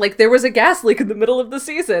forgot, like, there was a gas leak in the middle of the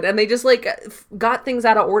season, and they just, like, got things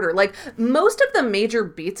out of order. Like, most of the major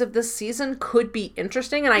beats of this season could be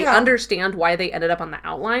interesting, and I understand why they ended up on the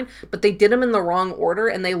outline, but they did them in the wrong order,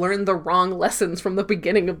 and they learned the wrong lessons from the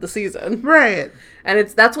beginning of the season. Right. And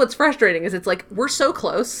that's what's frustrating, is it's like, we're so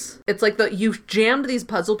close. It's like you've jammed these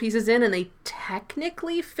puzzle pieces in, and they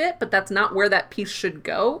technically fit, but that's not where that piece should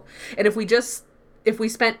go. And if we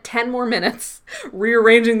spent 10 more minutes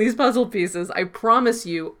rearranging these puzzle pieces, I promise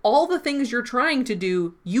you, all the things you're trying to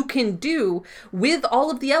do, you can do with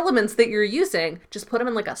all of the elements that you're using. Just put them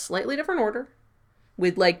in like a slightly different order,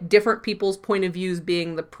 with like different people's point of views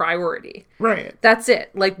being the priority. Right. That's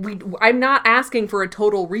it. Like, I'm not asking for a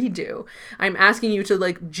total redo. I'm asking you to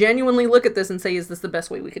like genuinely look at this and say, is this the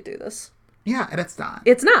best way we could do this? Yeah, and it's not.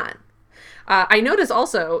 It's not. I notice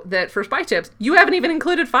also that for Spy Tips, you haven't even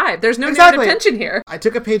included 5. There's no narrative tension here. I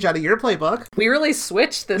took a page out of your playbook. We really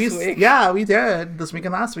switched this week. Yeah, we did. This week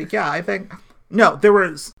and last week. Yeah, I think... No, there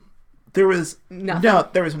was nothing. No,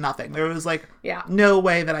 there was nothing. There was like no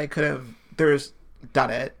way that I could have done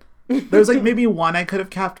it. There was like maybe one I could have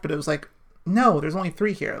kept, but it was like, no, there's only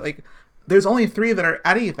 3 here. Like, there's only 3 that are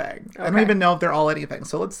anything. Okay. I don't even know if they're all anything.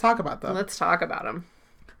 So let's talk about them. Let's talk about them.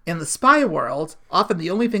 In the spy world, often the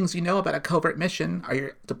only things you know about a covert mission are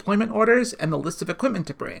your deployment orders and the list of equipment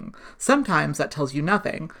to bring. Sometimes that tells you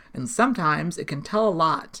nothing, and sometimes it can tell a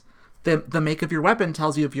lot. The make of your weapon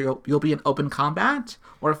tells you if you'll be in open combat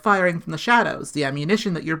or firing from the shadows. The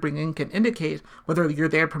ammunition that you're bringing can indicate whether you're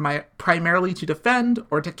there primarily to defend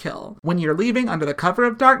or to kill. When you're leaving under the cover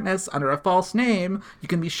of darkness, under a false name, you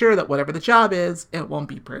can be sure that whatever the job is, it won't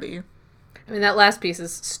be pretty. I mean, that last piece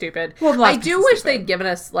is stupid. Well, I do wish they'd given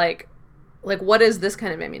us, like, what does this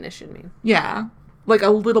kind of ammunition mean? Yeah. Like, a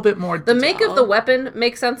little bit more detail. The make of the weapon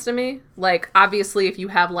makes sense to me. Like, obviously, if you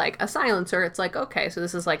have, like, a silencer, it's like, okay, so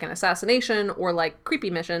this is, like, an assassination or, like, creepy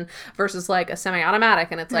mission versus, like, a semi-automatic,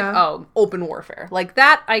 and it's like, oh, open warfare. Like,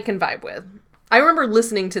 that I can vibe with. I remember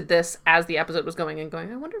listening to this as the episode was going and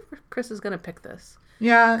going, I wonder if Chris is going to pick this.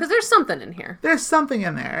 Yeah. Because there's something in here. There's something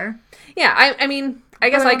in there. Yeah, I mean, I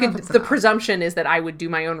guess I could, the presumption is that I would do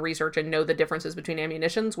my own research and know the differences between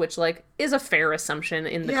ammunitions, which, like, is a fair assumption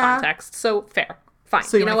in the context. So, fair. Fine.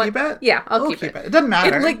 So you know what? Keep it? Yeah, I'll keep it. It doesn't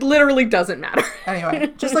matter. It, like, literally doesn't matter.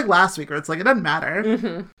 Anyway, just like last week where it's like, it doesn't matter.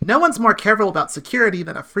 Mm-hmm. No one's more careful about security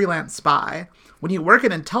than a freelance spy. When you work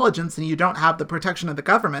in intelligence and you don't have the protection of the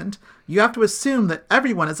government, you have to assume that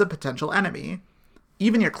everyone is a potential enemy.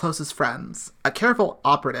 Even your closest friends. A careful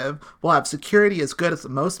operative will have security as good as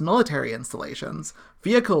most military installations.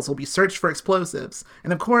 Vehicles will be searched for explosives.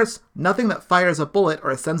 And of course, nothing that fires a bullet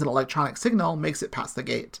or sends an electronic signal makes it past the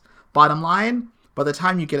gate. Bottom line, by the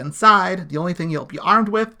time you get inside, the only thing you'll be armed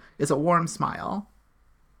with is a warm smile.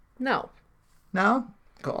 No. No?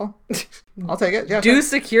 Cool. I'll take it. Yeah. Do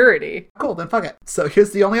security. Cool, then fuck it. So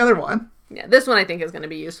here's the only other one. Yeah, this one I think is going to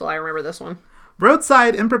be useful. I remember this one.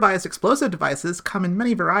 Roadside improvised explosive devices come in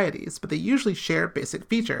many varieties, but they usually share basic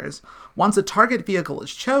features. Once a target vehicle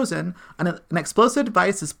is chosen, an explosive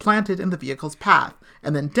device is planted in the vehicle's path,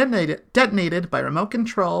 and then detonated by remote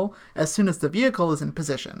control as soon as the vehicle is in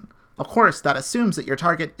position. Of course, that assumes that your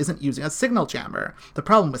target isn't using a signal jammer. The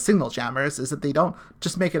problem with signal jammers is that they don't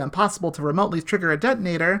just make it impossible to remotely trigger a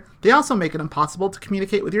detonator, they also make it impossible to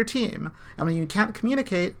communicate with your team. And when you can't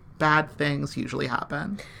communicate, bad things usually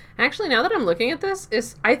happen. Actually, now that I'm looking at this,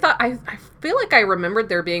 I feel like I remembered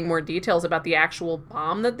there being more details about the actual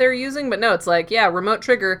bomb that they're using, but no, it's like, yeah, remote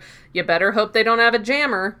trigger, you better hope they don't have a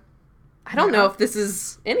jammer. I don't know if this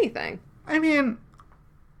is anything. I mean...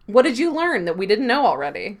 What did you learn that we didn't know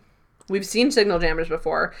already? We've seen signal jammers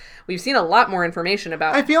before. We've seen a lot more information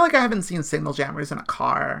about... I feel like I haven't seen signal jammers in a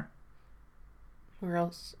car. Where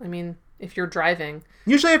else? I mean, if you're driving...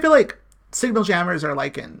 Usually I feel like signal jammers are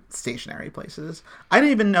like in stationary places. I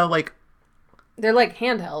didn't even know like... They're like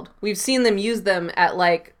handheld. We've seen them use them at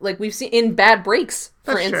like we've seen in Bad Breaks,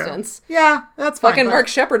 for instance. True. Yeah, that's fine. Fucking Mark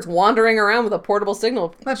Shepard's wandering around with a portable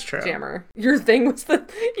signal jammer. Your thing was that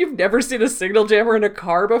you've never seen a signal jammer in a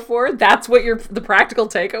car before? That's what the practical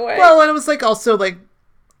takeaway? Well, and it was like also like,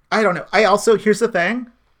 I don't know. Here's the thing.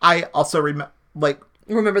 I also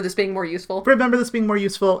remember this being more useful? Remember this being more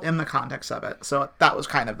useful in the context of it. So that was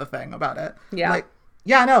kind of the thing about it. Yeah. Like,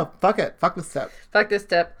 yeah, no, fuck it. Fuck this tip. Fuck this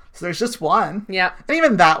tip. So there's just one. Yeah. And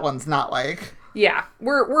even that one's not like... Yeah.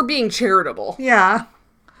 We're being charitable. Yeah.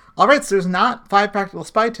 Alright, so there's not 5 practical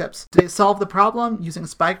spy tips. Did they solve the problem using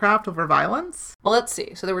spycraft over violence? Well, let's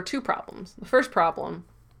see. So there were 2 problems. The first problem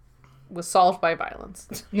was solved by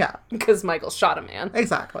violence. Yeah. Because Michael shot a man.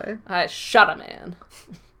 Exactly. I shot a man.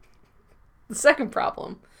 The second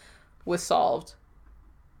problem was solved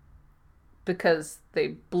because they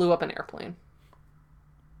blew up an airplane.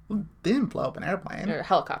 They didn't blow up an airplane. Or a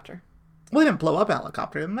helicopter. Well, they didn't blow up a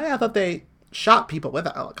helicopter, didn't they? I thought they shot people with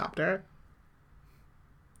a helicopter.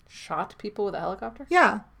 Shot people with a helicopter?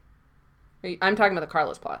 Yeah. I'm talking about the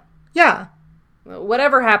Carlos plot. Yeah.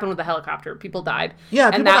 Whatever happened with the helicopter, people died. Yeah,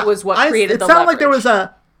 and that was what created the leverage. It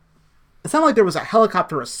sounded like there was a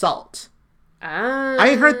helicopter assault.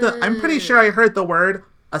 I'm pretty sure I heard the word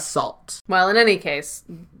assault. Well, in any case,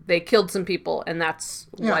 they killed some people, and that's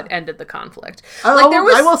what ended the conflict.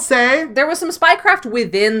 I will say there was some spycraft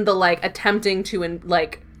within the attempting to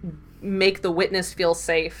make the witness feel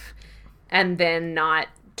safe, and then not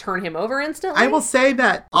turn him over instantly. I will say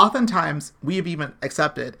that oftentimes we have even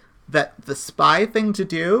accepted that the spy thing to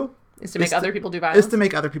do is to make other people do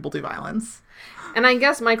violence. And I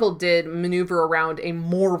guess Michael did maneuver around a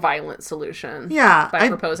more violent solution. Yeah. By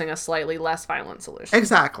proposing a slightly less violent solution.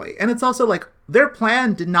 Exactly. And it's also their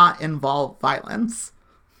plan did not involve violence.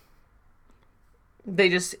 They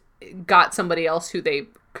just got somebody else who they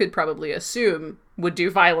could probably assume would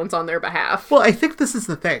do violence on their behalf. Well, I think this is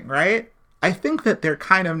the thing, right? I think that they're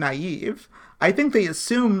kind of naive. I think they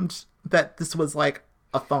assumed that this was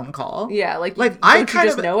a phone call. Yeah, don't I you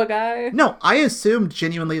just know a guy? No, I assumed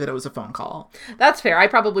genuinely that it was a phone call. That's fair. I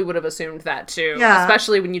probably would have assumed that too. Yeah.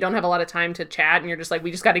 Especially when you don't have a lot of time to chat and you're just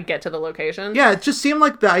we just got to get to the location. Yeah, it just seemed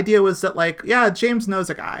like the idea was that James knows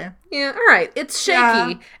a guy. Yeah, all right. It's shaky.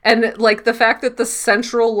 Yeah. And the fact that the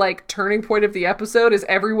central turning point of the episode is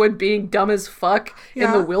everyone being dumb as fuck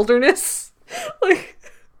in the wilderness.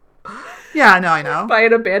 Yeah, no, I know. By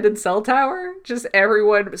an abandoned cell tower. Just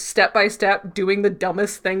everyone step by step doing the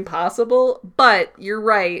dumbest thing possible. But you're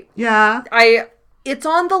right. Yeah. It's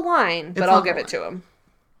on the line, but I'll give it to him.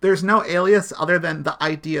 There's no alias other than the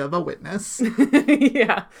idea of a witness.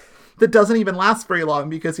 Yeah. That doesn't even last very long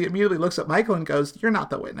because he immediately looks at Michael and goes, "You're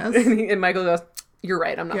not the witness." And Michael goes, "You're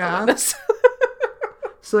right, I'm not the witness."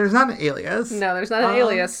 So there's not an alias. No, there's not an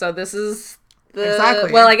alias. So this is...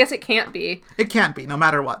 Exactly. Well, I guess it can't be. It can't be, no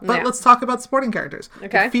matter what. But let's talk about supporting characters.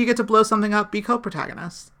 Okay. If you get to blow something up, be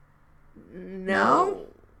co-protagonist. No?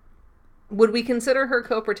 Would we consider her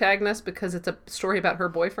co-protagonist because it's a story about her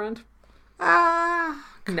boyfriend? Kinda.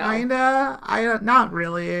 Not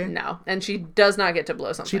really. No. And she does not get to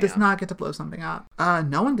blow something up. She does not get to blow something up.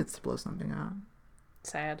 No one gets to blow something up.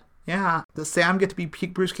 Sad. Yeah. Does Sam get to be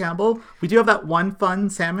peak Bruce Campbell? We do have that one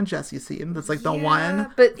fun Sam and Jesse scene. That's the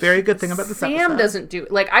one very good thing about this episode. Sam doesn't do...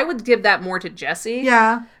 I would give that more to Jesse.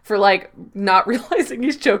 Yeah. For, not realizing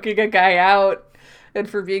he's choking a guy out. And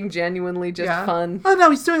for being genuinely just fun. Oh,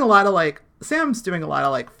 no, he's doing a lot of, Sam's doing a lot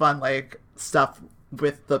of, fun, stuff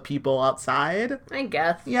with the people outside. I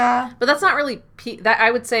guess. Yeah. But that's not really... that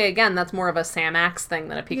I would say, again, that's more of a Sam Axe thing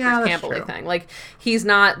than a Peak Bruce Campbell thing. He's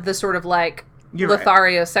not the sort of,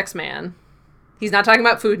 Lothario sex man. He's not talking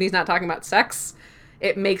about food and he's not talking about sex.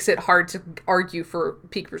 It makes it hard to argue for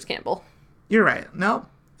Peak Bruce Campbell. You're right. No.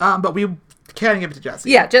 But we can give it to Jesse.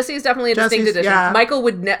 Yeah, Jesse is definitely a distinct addition. Yeah.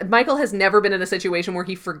 Michael has never been in a situation where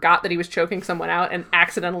he forgot that he was choking someone out and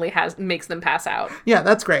accidentally makes them pass out. Yeah,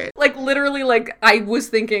 that's great. Literally, I was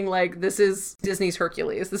thinking, this is Disney's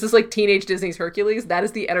Hercules. This is teenage Disney's Hercules. That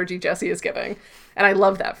is the energy Jesse is giving. And I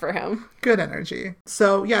love that for him. Good energy.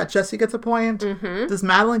 So, yeah, Jesse gets a point. Mm-hmm. Does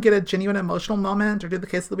Madeline get a genuine emotional moment or do the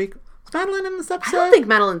case of the week? Is Madeline in this episode? I don't think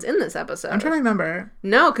Madeline's in this episode. I'm trying to remember.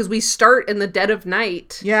 No, because we start in the dead of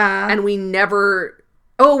night. Yeah. And we never...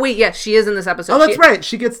 Oh, wait, yes, she is in this episode. Oh, that's right.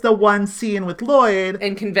 She gets the one scene with Lloyd.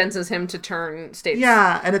 And convinces him to turn states.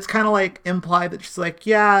 Yeah, and it's kind of implied that she's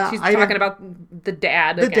She's talking about the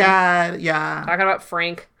dad again. Dad, yeah. Talking about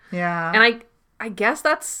Frank. Yeah. And I guess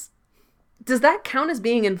does that count as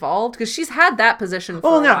being involved? Because she's had that position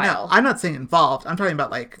for a no, while. no. I'm not saying involved. I'm talking about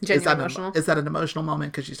like, is Emotional? that an emotional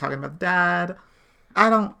moment because she's talking about dad?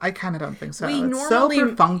 I kind of don't think so. It's so normally-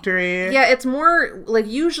 perfunctory. Yeah, it's more like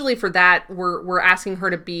usually for that we're asking her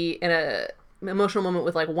to be in a emotional moment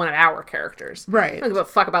with like one of our characters. Right. I don't give a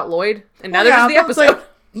fuck about Lloyd. And now Well, there's the but it's episode. like,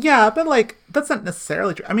 yeah, but like that's not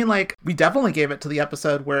necessarily true. I mean, like we definitely gave it to the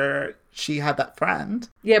episode where she had that friend.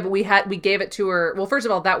 Yeah, but we gave it to her. Well, first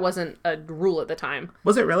of all, that wasn't a rule at the time.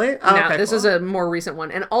 Was it really? Oh, No, okay, this cool. is a more recent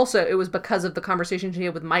one. And also, it was because of the conversation she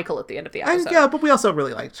had with Michael at the end of the episode. Yeah, but we also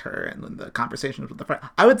really liked her and the conversations with the friend.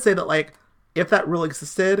 I would say that like if that rule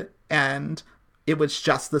existed and it was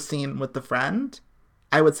just the scene with the friend,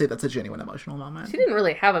 I would say that's a genuine emotional moment. She didn't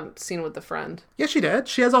really have a scene with the friend. Yeah, she did.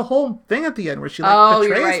 She has a whole thing at the end where she like Oh,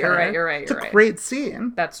 betrays you're right, her. you're right. It's a great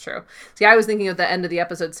scene. That's true. See, I was thinking of the end of the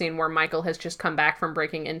episode scene where Michael has just come back from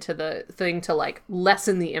breaking into the thing to like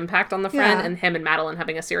lessen the impact on the friend, Yeah. and him and Madeline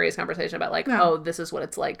having a serious conversation about like, Yeah. oh, this is what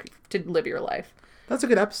it's like to live your life. That's a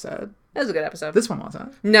good episode. That was a good episode. This one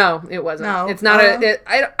wasn't. No, it wasn't. No, It's not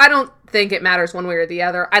I don't think it matters one way or the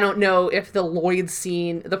other. I don't know if the Lloyd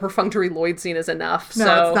scene, the perfunctory Lloyd scene is enough. No,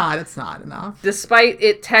 so it's not. It's not enough. despite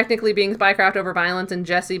it technically being Spycraft over violence and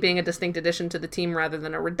Jesse being a distinct addition to the team rather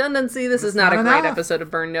than a redundancy, this is not a not great enough. episode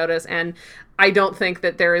of Burn Notice, and I don't think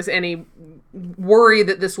that there is any worry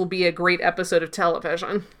that this will be a great episode of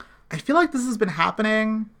television. I feel like this has been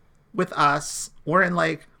happening with us. We're in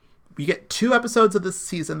like, we get 2 episodes of this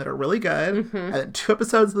season that are really good, and then 2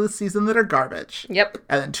 episodes of this season that are garbage. Yep.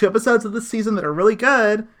 And then 2 episodes of this season that are really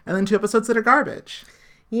good, and then 2 episodes that are garbage.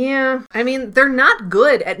 Yeah. I mean, they're not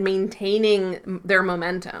good at maintaining their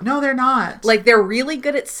momentum. No, they're not. Like, they're really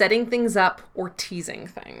good at setting things up or teasing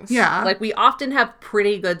things. Yeah. Like, we often have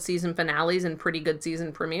pretty good season finales and pretty good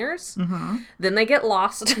season premieres. Mm-hmm. Then they get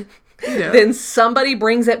lost. Yeah. Then somebody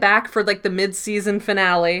brings it back for, like, the mid-season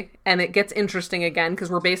finale, and it gets interesting again, because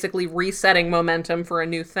we're basically resetting momentum for a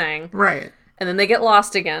new thing. Right. And then they get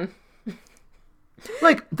lost again.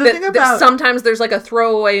 Like, the thing about... Sometimes there's, like, a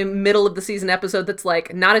throwaway middle-of-the-season episode that's,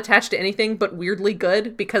 like, not attached to anything, but weirdly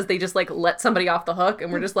good, because they just, like, let somebody off the hook,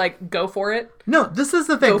 and we're just like, go for it. No, this is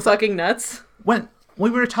the thing. Go fucking nuts. When we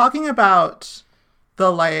were talking about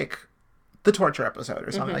the torture episode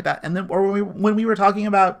or something like that, and then or when we were talking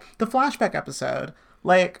about the flashback episode,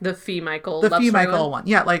 like The Fee Michael the love Fee story Michael one.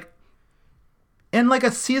 Yeah, like in like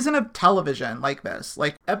a season of television like this,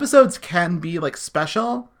 like episodes can be like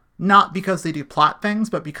special, not because they do plot things,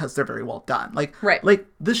 but because they're very well done. Like, Right. like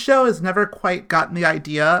this show has never quite gotten the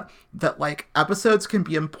idea that like episodes can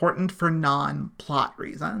be important for non-plot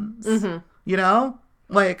reasons. You know?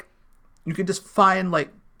 Like, you can just find like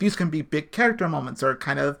these can be big character moments or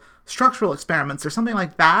kind of structural experiments or something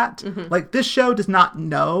like that. Like, this show does not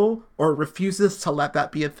know or refuses to let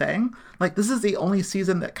that be a thing. Like, this is the only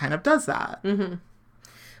season that kind of does that.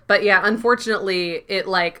 But yeah, unfortunately, it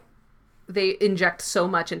like they inject so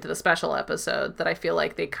much into the special episode that I feel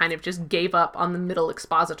like they kind of just gave up on the middle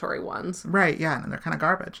expository ones. Right, yeah, and they're kind of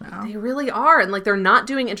garbage now. They really are, and like they're not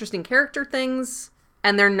doing interesting character things,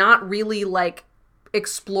 and they're not really like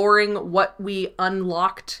exploring what we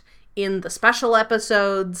unlocked in the special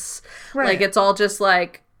episodes. Right. Like, it's all just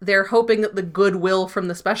like they're hoping that the goodwill from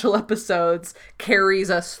the special episodes carries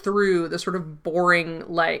us through the sort of boring,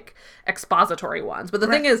 like, expository ones. But the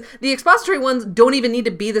thing is, the expository ones don't even need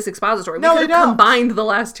to be this expository. No, We they could have don't. combined the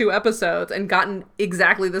last 2 episodes and gotten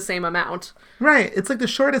exactly the same amount. Right, it's like the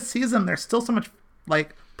shortest season, there's still so much,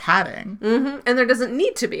 like, padding. And there doesn't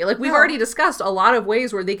need to be. Like, we've No. already discussed a lot of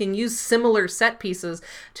ways where they can use similar set pieces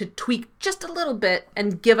to tweak just a little bit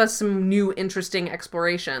and give us some new interesting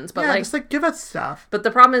explorations. But Yeah, like, just, like, give us stuff. but the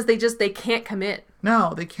problem is they can't commit.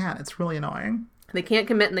 No, they can't. It's really annoying. They can't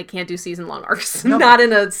commit, and they can't do season-long arcs. No. Not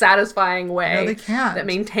in a satisfying way. No, they can't. That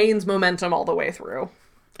maintains momentum all the way through.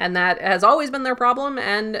 And that has always been their problem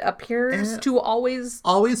and appears to always...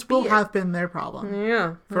 Always will it. have been their problem.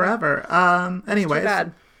 Yeah. Forever. Anyways.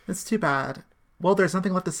 bad. It's too bad. Well, there's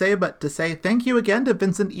nothing left to say but to say thank you again to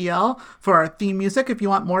Vincent E.L. for our theme music. If you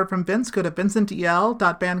want more from Vince, go to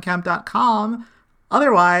vincentel.bandcamp.com.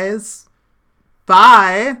 Otherwise,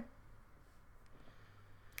 bye.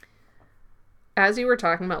 As you were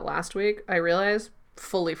talking about last week, I realized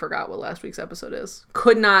fully forgot what last week's episode is.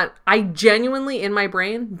 I genuinely, in my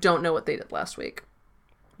brain, don't know what they did last week.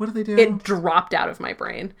 What did they do? It dropped out of my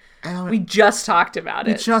brain. I don't- We just talked about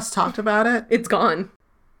we it. just talked about it. It's gone.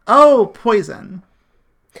 Oh, Poison.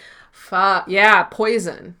 Yeah,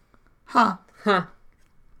 Poison. Huh. Huh.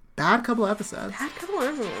 Bad couple episodes. Bad couple of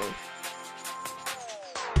episodes.